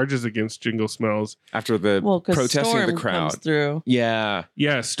press charges against Jingle Smells. After the protesting Storm of the crowd. comes through. Yeah.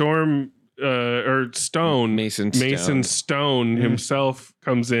 Yeah, Storm, or Stone. Mason Stone himself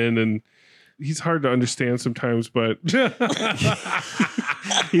comes in, and he's hard to understand sometimes, but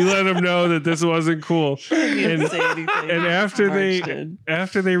he let him know that this wasn't cool. And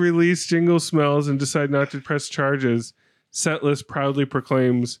after they release Jingle Smells and decide not to press charges, Setlist proudly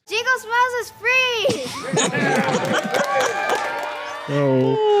proclaims, Jingle Smells is free!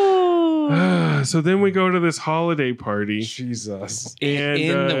 So then we go to this holiday party. Jesus. And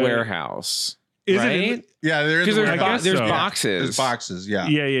in the warehouse. Is right? it? Yeah, they're in the warehouse. There's boxes. There's boxes, yeah.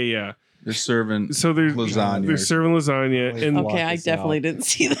 Yeah. They're serving lasagna. They're serving lasagna. And Okay, I definitely didn't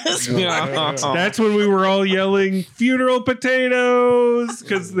see this. that's when we were all yelling funeral potatoes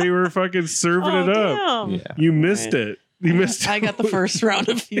because they were fucking serving it up. Damn. Yeah. You missed it. You missed I got the first round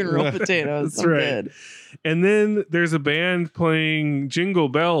of funeral potatoes. That's I'm right. good. And then there's a band playing Jingle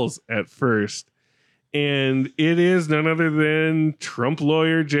Bells at first. And it is none other than Trump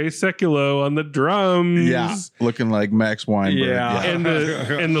lawyer Jay Sekulow on the drums. Yeah, looking like Max Weinberg. Yeah.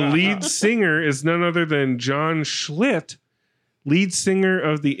 And the lead singer is none other than John Schneider, lead singer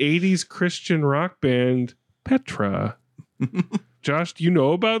of the 80s Christian rock band Petra. Josh, do you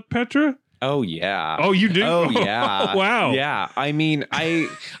know about Petra? Oh yeah. Oh, you do? Oh yeah. Wow. Yeah. I mean, I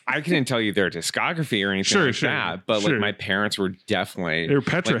couldn't tell you their discography or anything like that, but like my parents were definitely they're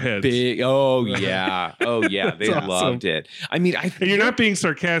Petra heads. Big. Oh yeah. Oh yeah. They awesome. loved it. I mean, And you're not being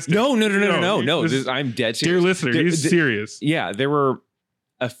sarcastic. No. This- I'm dead serious. Dear listener, he's serious. Yeah, there were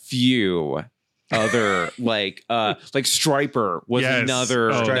a few other like Stryper was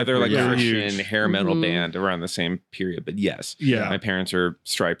another like Christian hair metal band around the same period. But yes, my parents are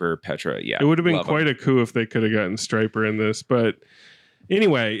Stryper, Petra. Yeah, it would have been love quite a coup if they could have gotten Stryper in this. But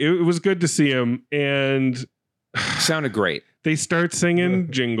anyway, it was good to see him, and sounded great. They start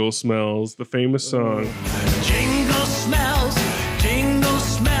singing "Jingle Smells," the famous song. Jingle smells,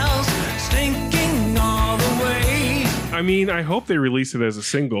 stinking all the way. I mean, I hope they release it as a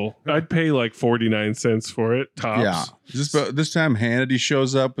single. I'd pay like 49 cents for it, tops. Yeah. This time Hannity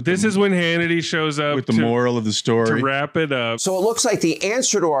shows up. This is when Hannity shows up with the moral of the story. To wrap it up. So it looks like the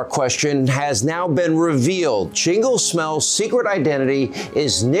answer to our question has now been revealed. Jingle Smells' secret identity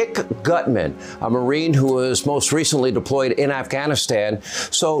is Nick Gutman, a Marine who was most recently deployed in Afghanistan.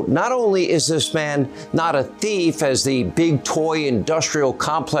 So not only is this man not a thief, as the big toy industrial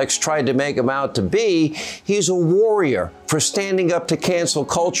complex tried to make him out to be, he's a warrior for standing up to cancel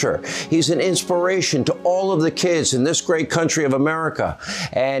culture. He's an inspiration to all of the kids in this great country of America.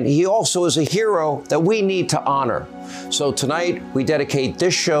 And he also is a hero that we need to honor. So tonight, we dedicate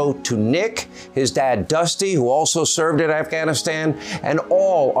this show to Nick, his dad Dusty, who also served in Afghanistan, and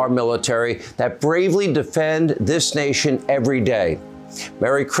all our military that bravely defend this nation every day.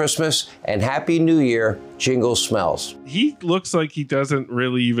 Merry Christmas and Happy New Year, Jingle Smells. He looks like he doesn't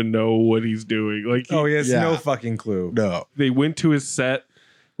really even know what he's doing. Like, he has no fucking clue. No. They went to his set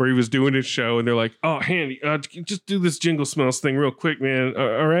where he was doing his show, and they're like, "Oh, Handy, just do this Jingle Smells thing real quick, man.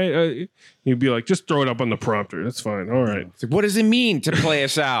 All right." He'd be like, "Just throw it up on the prompter. That's fine. All right." What does it mean to play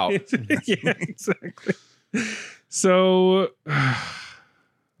us out? Yeah, exactly. So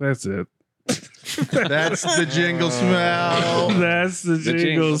that's it. That's the jingle smell. That's the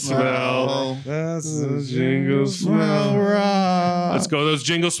jingle smell. That's the jingle smell. Let's go those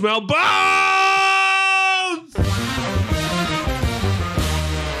jingle smell bones.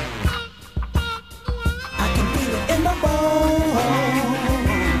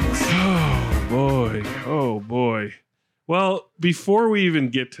 Oh boy. Well, before we even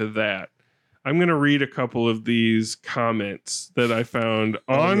get to that, I'm going to read a couple of these comments that I found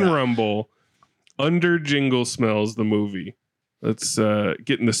on Rumble under Jingle Smells, the movie. Let's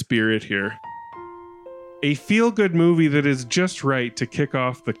get in the spirit here. A feel-good movie that is just right to kick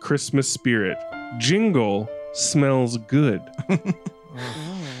off the Christmas spirit. Jingle smells good.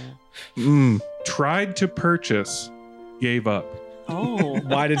 Tried to purchase, gave up. Oh.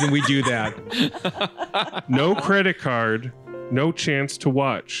 Why didn't we do that? No credit card, no chance to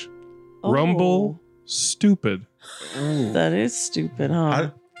watch. Oh. Rumble, stupid. That is stupid,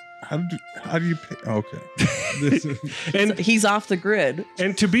 huh? How do you pay? Okay. And he's off the grid.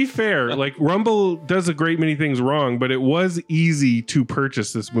 And to be fair, like Rumble does a great many things wrong, but it was easy to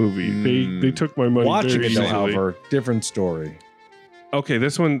purchase this movie. They took my money. Watching very it, though, easily. however, different story. Okay,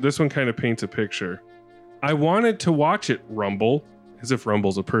 this one kind of paints a picture. I wanted to watch it, Rumble, as if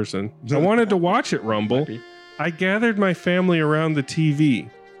Rumble's a person. I wanted to watch it, Rumble. I gathered my family around the TV.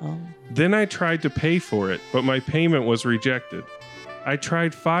 Oh. Then I tried to pay for it, but my payment was rejected. I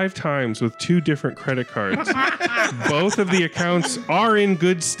tried 5 times with 2 different credit cards. Both of the accounts are in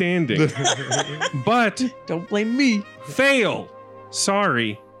good standing. But don't blame me. Fail.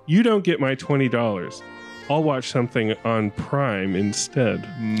 Sorry, you don't get my $20. I'll watch something on Prime instead.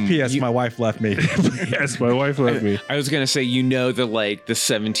 P.S. My wife left me. Yes, my wife left me. I was gonna say, the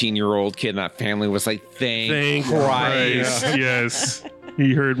 17-year-old kid in that family was like, thank Christ. Yes,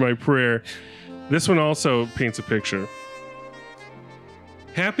 he heard my prayer. This one also paints a picture.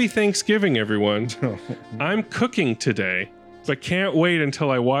 Happy Thanksgiving, everyone. I'm cooking today, but can't wait until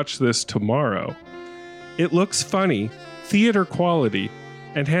I watch this tomorrow. It looks funny, theater quality,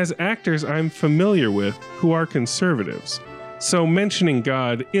 and has actors I'm familiar with who are conservatives. so mentioning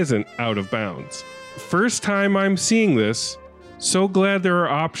God isn't out of bounds. First time I'm seeing this, so glad there are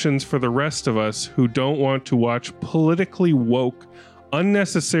options for the rest of us who don't want to watch politically woke,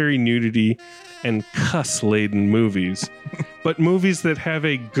 unnecessary nudity and cuss-laden movies, but movies that have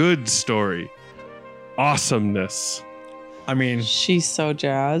a good story. Awesomeness. I mean, she's so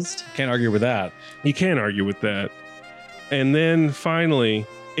jazzed. Can't argue with that. You can't argue with that. And then finally,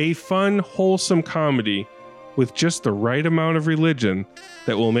 a fun, wholesome comedy with just the right amount of religion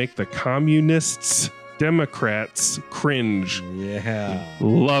that will make the communists, Democrats cringe. Yeah.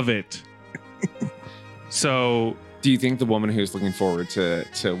 Love it. So, do you think the woman who's looking forward to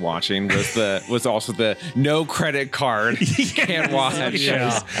watching was also the no credit card can't watch?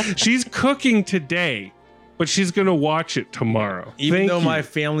 Yes. She's cooking today, but she's gonna watch it tomorrow. Even though my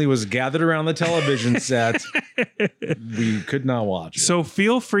family was gathered around the television set, we could not watch it. So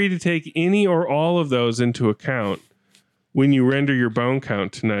feel free to take any or all of those into account when you render your bone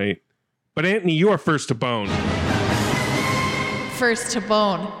count tonight. But Anthony, you are first to bone. First to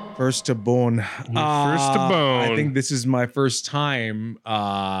bone. First to bone. First to bone. I think this is my first time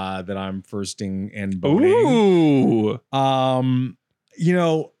that I'm firsting and boning. Ooh. You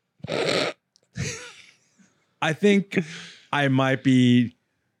know, I think I might be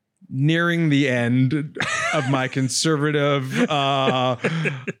nearing the end of my conservative calling.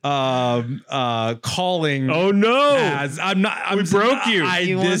 Oh no! As we broke you.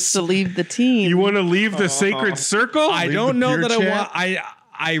 You want us to leave the team. You want to leave the sacred circle? I don't know that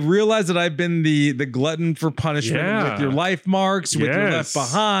I realize that I've been the glutton for punishment with your life marks, with your left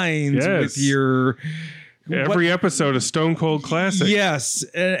behinds, with your every episode a Stone Cold classic. Yes,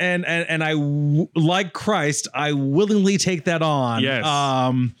 and I like Christ, I willingly take that on. Yes.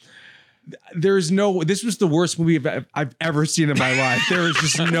 This was the worst movie I've ever seen in my life. There is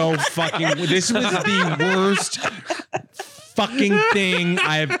just no fucking. This was the worst fucking thing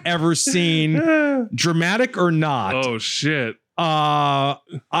I have ever seen, dramatic or not. Oh shit. I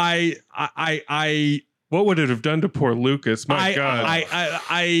what would it have done to poor Lucas? My God.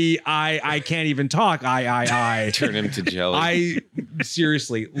 I can't even talk. I turn him to jelly.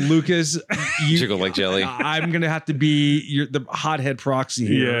 Seriously, Lucas, you jiggle like jelly. I'm gonna have to be the hothead proxy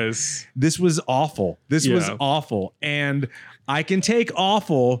here. Yes. This was awful. This was awful. And I can take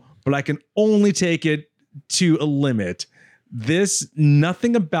awful, but I can only take it to a limit.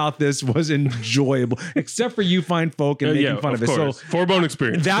 Nothing about this was enjoyable, except for you fine folk and making fun of it. So 4 bone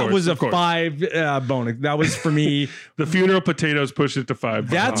experience. That was a 5 bone. That was for me. The funeral potatoes pushed it to 5.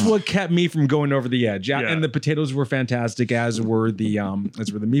 That's what kept me from going over the edge. And the potatoes were fantastic, as were the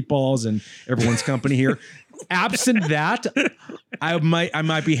meatballs and everyone's company here. Absent that, I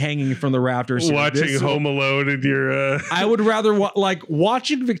might be hanging from the rafters watching Home Alone in your I would rather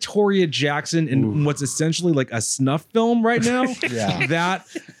watching Victoria Jackson in what's essentially like a snuff film right now.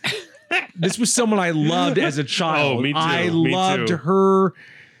 This was someone I loved as a child. Oh, me too. I loved her.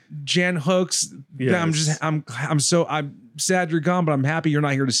 Jan Hooks. Yes. I'm sad you're gone, but I'm happy you're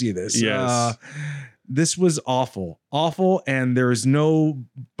not here to see this. Yes. This was awful, and there's no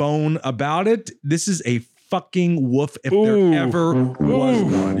bone about it. This is a fucking woof if there ever was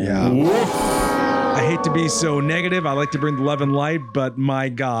one. I hate to be so negative. I like to bring the love and light, but my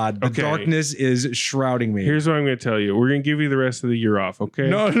God, the darkness is shrouding me. Here's what I'm going to tell you. We're going to give you the rest of the year off, okay?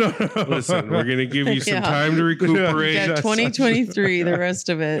 No. Listen, we're going to give you some time to recuperate. Yeah, 2023, the rest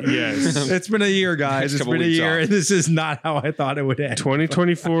of it. Yes. It's been a year, guys. It's been a year, and this is not how I thought it would end.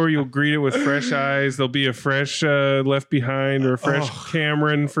 2024, you'll greet it with fresh eyes. There'll be a fresh Left Behind or a fresh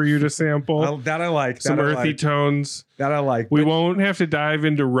Cameron for you to sample. That I like. Some earthy tones. That I like. We won't have to dive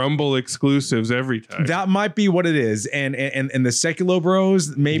into Rumble exclusives every time. That might be what it is. And the secular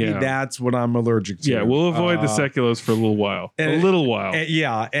bros, maybe that's what I'm allergic to. Yeah, we'll avoid the seculars for a little while. And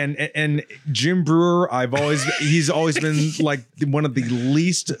Jim Breuer, he's always been like one of the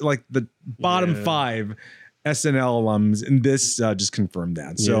least, like the bottom 5 SNL alums, and this just confirmed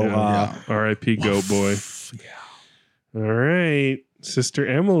that. So R.I.P. Goat Boy. All right. Sister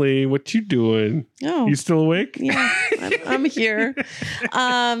Emily, what you doing? Oh, you still awake? Yeah, I'm here.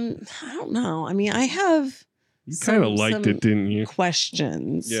 I don't know. I mean, I have. You kind of liked it, didn't you?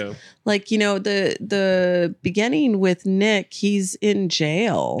 Questions. Yeah. Like, the beginning with Nick, he's in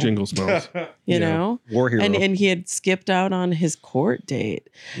jail. Jingle Smells. You know? War hero. And he had skipped out on his court date.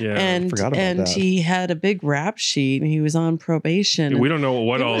 Yeah. And, forgot about and that. he had a big rap sheet and he was on probation. We don't know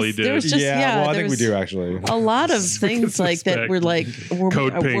what all he did. There was just, I think we do actually. a lot of things like that were like,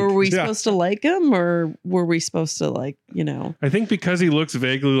 Code Pink. were we supposed to like him, or were we supposed to I think because he looks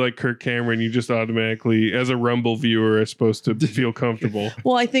vaguely like Kirk Cameron, you just automatically, as a Rumble viewer, are supposed to feel comfortable.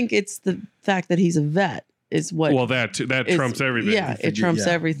 Well, I think it's the fact that he's a vet. is what. Well, that trumps everything. Yeah, it trumps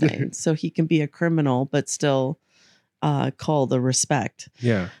everything. So he can be a criminal, but still call the respect.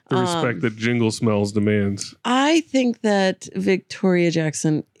 Yeah, the respect that Jingle Smells demands. I think that Victoria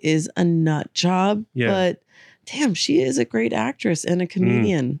Jackson is a nut job, but damn, she is a great actress and a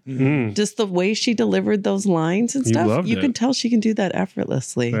comedian. Just the way she delivered those lines and stuff, you can tell she can do that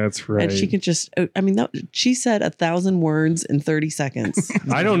effortlessly. That's right. And she can just, she said 1,000 words in 30 seconds.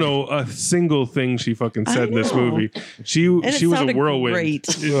 I don't know a single thing she fucking said in this movie. She was a whirlwind. Great.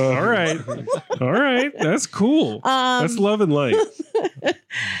 All right. That's cool. That's love and light.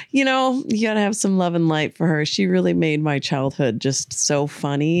 You gotta have some love and light for her. She really made my childhood just so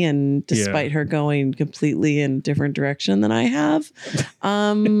funny, and despite her going completely in a different direction than I have,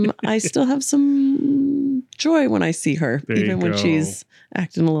 I still have some joy when I see her, even when she's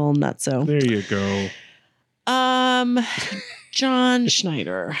acting a little nutso. There you go. John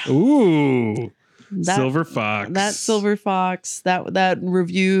Schneider. Ooh. Silver Fox. That Silver Fox. That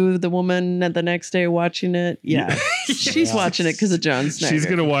review, the woman the next day watching it. Yeah. She's watching it because of John Schneider. She's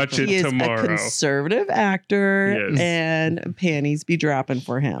going to watch it tomorrow. He is a conservative actor, and panties be dropping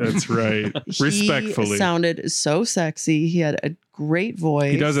for him. That's right. Respectfully. He sounded so sexy. He had a great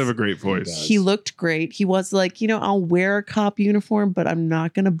voice. He does have a great voice. He looked great. He was like, I'll wear a cop uniform, but I'm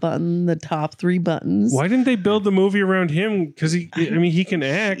not going to button the top 3 buttons. Why didn't they build the movie around him? Because he can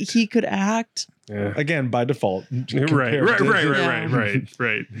act. He could act. Yeah. Again, by default. Right.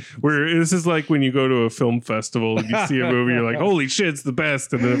 Where this is like when you go to a film festival and you see a movie, you're like, holy shit, it's the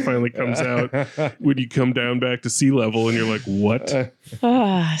best. And then it finally comes out when you come down back to sea level and you're like, what?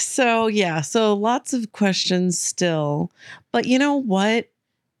 So lots of questions still. But you know what?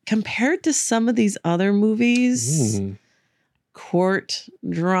 Compared to some of these other movies, court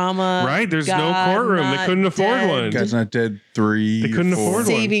drama. Right. There's no courtroom. They couldn't afford one. God's Not Dead 3. They couldn't afford one.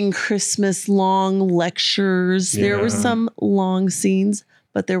 Saving Christmas, long lectures. There were some long scenes,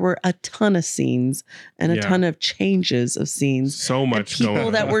 but there were a ton of scenes and a ton of changes of scenes. So much people going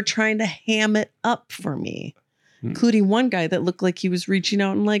on. that were trying to ham it up for me. Including one guy that looked like he was reaching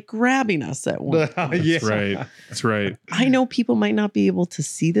out and like grabbing us at one point. That's right. I know people might not be able to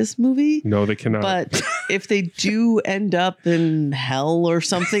see this movie. No, they cannot. But if they do end up in hell or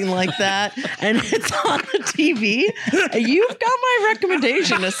something like that, and it's on the TV, you've got my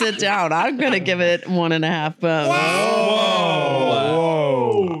recommendation to sit down. I'm going to give it 1.5 bones.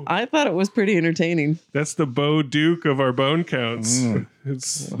 Whoa. I thought it was pretty entertaining. That's the Bo Duke of our bone counts.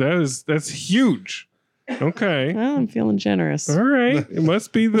 That's huge. Okay. Well, I'm feeling generous. All right. It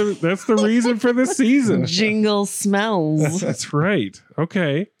must be that's the reason for the season. Jingle Smells. That's right.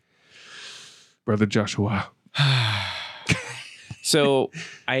 Okay. Brother Joshua. So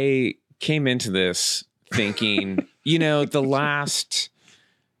I came into this thinking, the last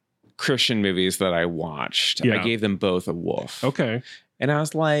Christian movies that I watched, I gave them both a woof. Okay. And I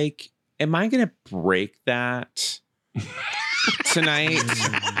was like, am I going to break that tonight?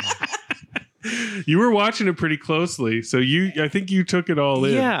 You were watching it pretty closely, so I think you took it all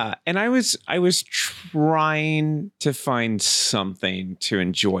in. Yeah, and I was trying to find something to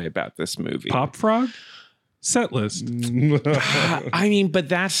enjoy about this movie. Pop Frog? Set list. I mean, but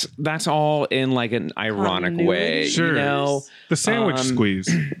that's all in like an ironic way. Sure. The sandwich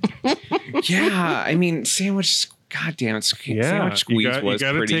squeeze. Yeah, I mean, sandwich. God damn it, sandwich squeeze was pretty good. You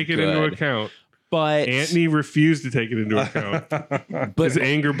got to take it into account. But Anthony refused to take it into account. But his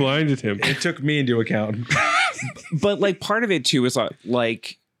anger blinded him. It took me into account. But like part of it too is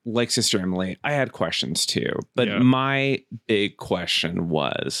like Sister Emily, I had questions too. But my big question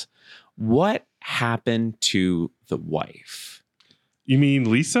was, what happened to the wife? You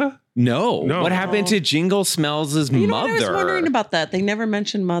mean Lisa? No. What happened to Jingle Smells' mother? I was wondering about that. They never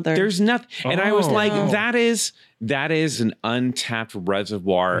mentioned mother. There's nothing. And I was like, that is an untapped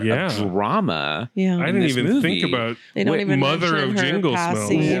reservoir of drama. Yeah. I didn't even think about mother of Jingle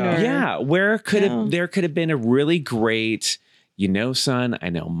Smells. Where there could have been a really great, son, I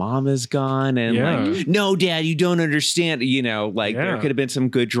know mom is gone. And like, no, dad, you don't understand. There could have been some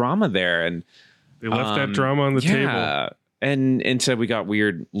good drama there. And they left that drama on the table. And instead we got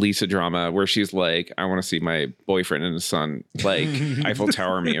weird Lisa drama where she's like, I want to see my boyfriend and his son like Eiffel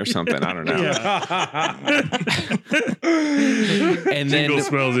Tower me or something. I don't know. And Jingle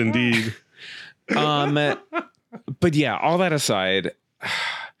Smells indeed. But yeah, all that aside,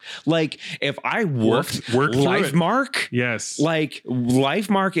 like if I worked Life Mark, yes, like Life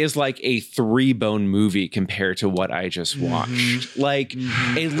Mark is like a 3-bone movie compared to what I just watched. Like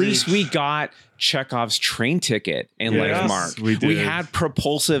at least we got Chekhov's train ticket in Life Mark. We had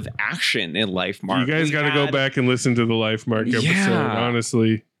propulsive action in Life Mark. You guys got to go back and listen to the Life Mark episode.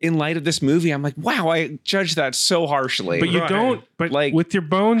 Honestly, in light of this movie, I'm like, wow, I judged that so harshly. But you don't. But like with your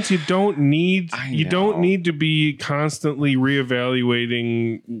bones, you don't need to be constantly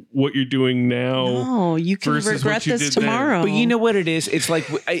reevaluating what you're doing now. No, you can regret this tomorrow. But you know what it is? It's like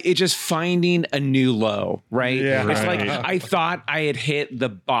it's just finding a new low, right? Yeah. It's like I thought I had hit the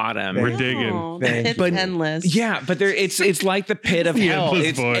bottom. We're digging. It's endless. Yeah, but it's like the pit of hell.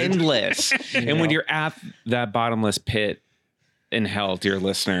 It's void. endless. And when you're at that bottomless pit in hell, dear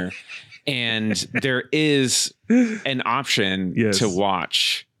listener, and there is an option to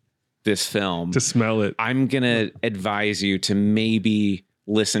watch this film, to smell it, I'm gonna advise you to maybe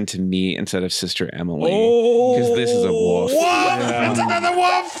listen to me instead of Sister Emily, because this is a wolf. It's another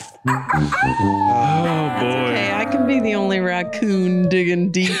wolf. Oh boy! Okay, I can be the only raccoon digging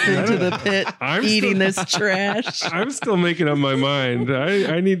deep into the pit, eating this trash. I'm still making up my mind.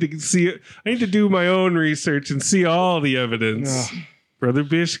 I need to see it. I need to do my own research and see all the evidence. Brother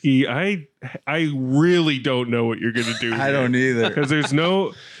Bishke, I really don't know what you're going to do. I don't either. Because there's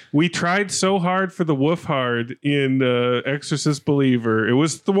no... We tried so hard for the woof hard in Exorcist Believer. It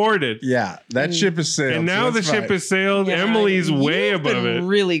was thwarted. Yeah, that ship has sailed. And now the ship has sailed. Yeah, Emily's way you've above been it.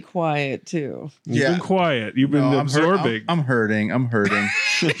 Really quiet too. You've been quiet. You've been absorbing. I'm hurting.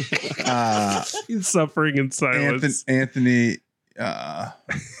 He's suffering in silence. Anthony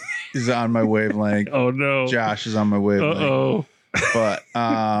is on my wavelength. Oh no. Josh is on my wavelength. Uh-oh. But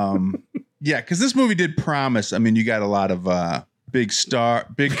yeah, because this movie did promise. I mean, you got a lot of big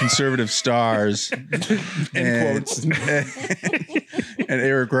conservative stars, and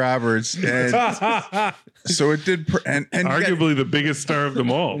Eric Roberts, and so it did. And arguably the biggest star of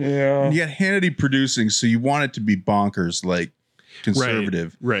them all. Yeah, you got Hannity producing, so you want it to be bonkers, like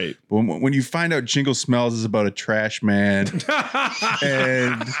conservative, right? But when you find out Jingle Smells is about a trash man,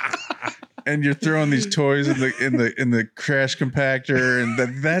 and you're throwing these toys in the trash compactor, and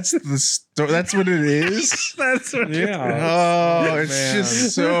that's what it is. That's what. Yeah. Oh, it's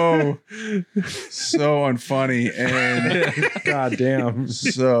just so unfunny, and goddamn.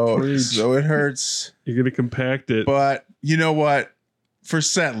 So it hurts. You're gonna compact it, but you know what? For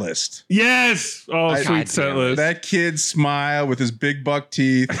Set List, yes. Oh, sweet Set List. That kid's smile with his big buck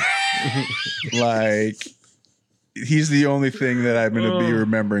teeth, like. He's the only thing that I'm going to be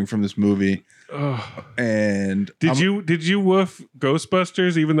remembering from this movie. And did you woof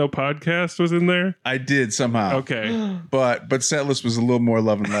Ghostbusters even though Podcast was in there? I did somehow. Okay. But Setlist was a little more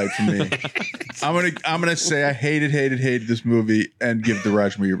love and light for me. I'm gonna say I hated this movie and give the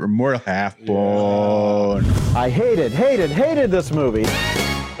Roger Moore half bone. I hated this movie.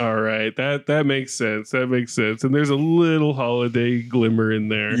 All right. That makes sense. And there's a little holiday glimmer in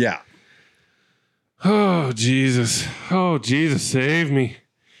there. Yeah. Oh, Jesus, save me.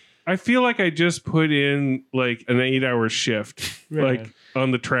 I feel like I just put in like an 8-hour shift, like on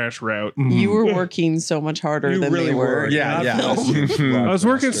the trash route. You were working so much harder than they were. Yeah. I was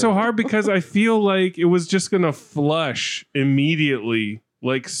working so hard because I feel like it was just going to flush immediately,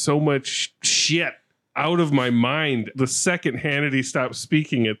 like so much shit out of my mind the second Hannity stopped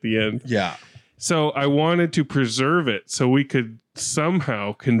speaking at the end. Yeah. So I wanted to preserve it so we could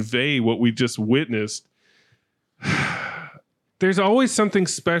somehow convey what we just witnessed. There's always something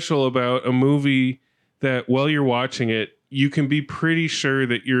special about a movie that while you're watching it, you can be pretty sure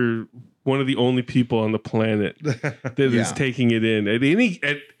that you're one of the only people on the planet that is taking it in at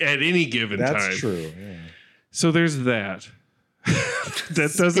any given time. That's true. Yeah. So there's that.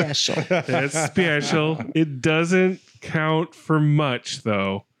 That doesn't special. That's special. It doesn't count for much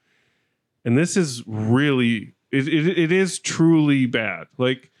though. And this is really it is truly bad.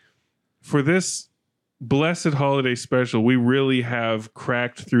 Like for this blessed holiday special, we really have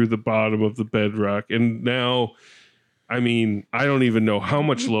cracked through the bottom of the bedrock, and now, I mean, I don't even know how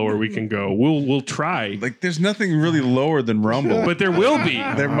much lower we can go. We'll try. Like, there's nothing really lower than Rumble, but there will be.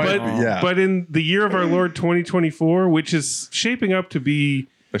 There might be. Yeah. But in the year of our Lord 2024, which is shaping up to be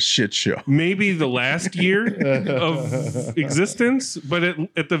a shit show, maybe the last year of existence, but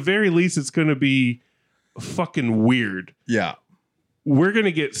at the very least, it's going to be fucking weird. Yeah. We're going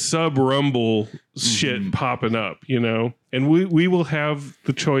to get sub-Rumble shit popping up, you know? And we will have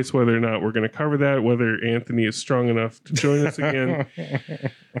the choice whether or not we're going to cover that, whether Anthony is strong enough to join us again.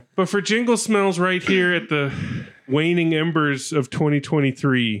 But for Jingle Smells right here at the waning embers of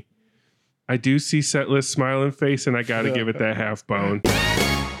 2023, I do see Setlist smiling face, and I got to give it that half bone.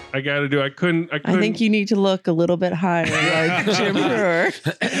 I think you need to look a little bit higher, like Jim Breuer.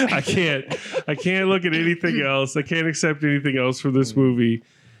 I can't look at anything else. I can't accept anything else from this movie.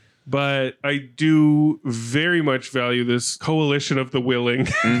 But I do very much value this coalition of the willing.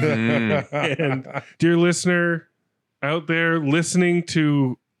 And dear listener out there listening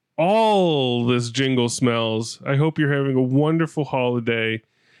to all this Jingle Smells. I hope you're having a wonderful holiday,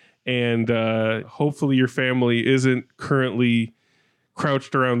 and hopefully your family isn't currently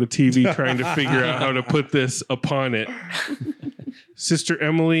crouched around the TV trying to figure out how to put this upon it. Sister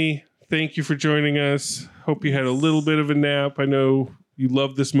Emily, thank you for joining us. Hope you had a little bit of a nap. I know you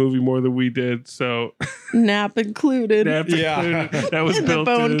loved this movie more than we did, so nap included. Included. That was in built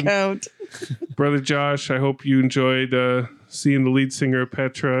the bone in. count. Brother Josh, I hope you enjoyed seeing the lead singer of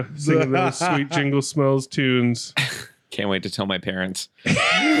Petra singing those sweet Jingle Smells tunes. Can't wait to tell my parents.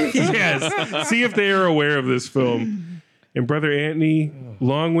 Yes, see if they are aware of this film. And Brother Anthony,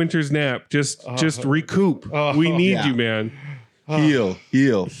 long winter's nap. Just recoup. We need you, man. Heal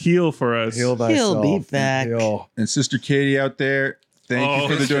for us. Heal thyself. He'll be back. And Sister Katie out there, thank you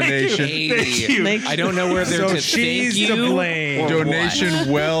for the donation. Thank you. I don't know where they're So to she's thank to you. blame. or Donation what.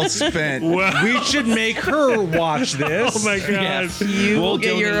 well spent. We should make her watch this. Oh my God. Yes. You We'll will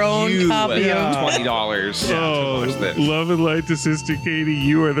get your donate own you copy of $20 to watch this. Love and light to Sister Katie.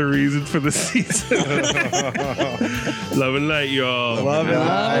 You are the reason for the season. Love and light, y'all. Love and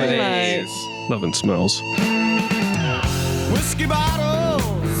Holidays. Love and smells. Whiskey bottles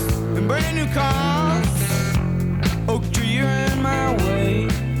and brand new cars. Oak tree, you're in my way.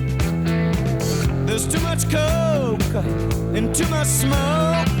 There's too much coke and too much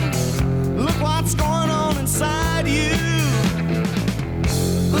smoke. Look what's going on inside you.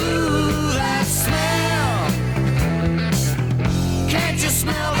 Ooh, that smell. Can't you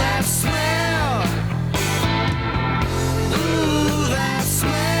smell that smell? Ooh, that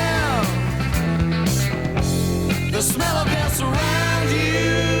smell. The smell of death around you.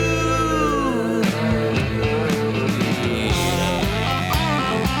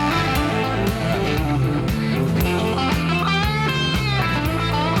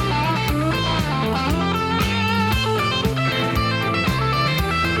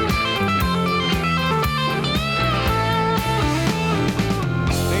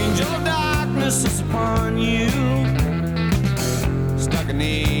 Angel of darkness is upon you. Stuck a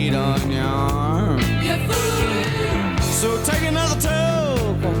need on your arm. So take another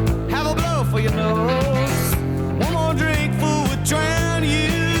toke, have a blow for your nose. One more drink, fool, would drown you.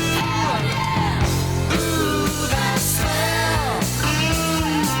 Ooh, that smell.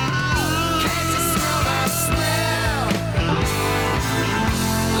 Can't you smell that smell?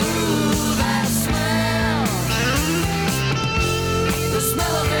 Ooh, that smell. The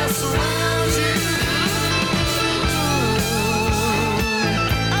smell of death surrounds you.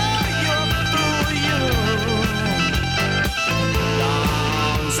 Oh, you're a fool, you.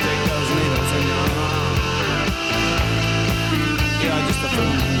 Stick those needles in your arm. Yeah, just a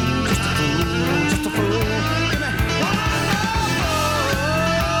fool, just a fool, just a fool. Give me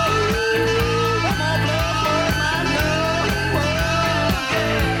one more blow for my love.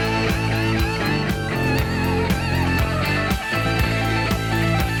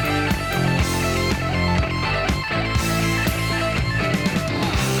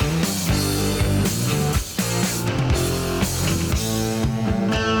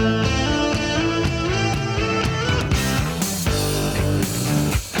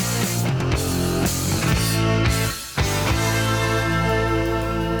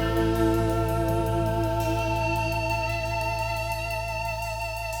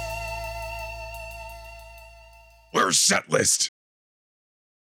 Where's set list?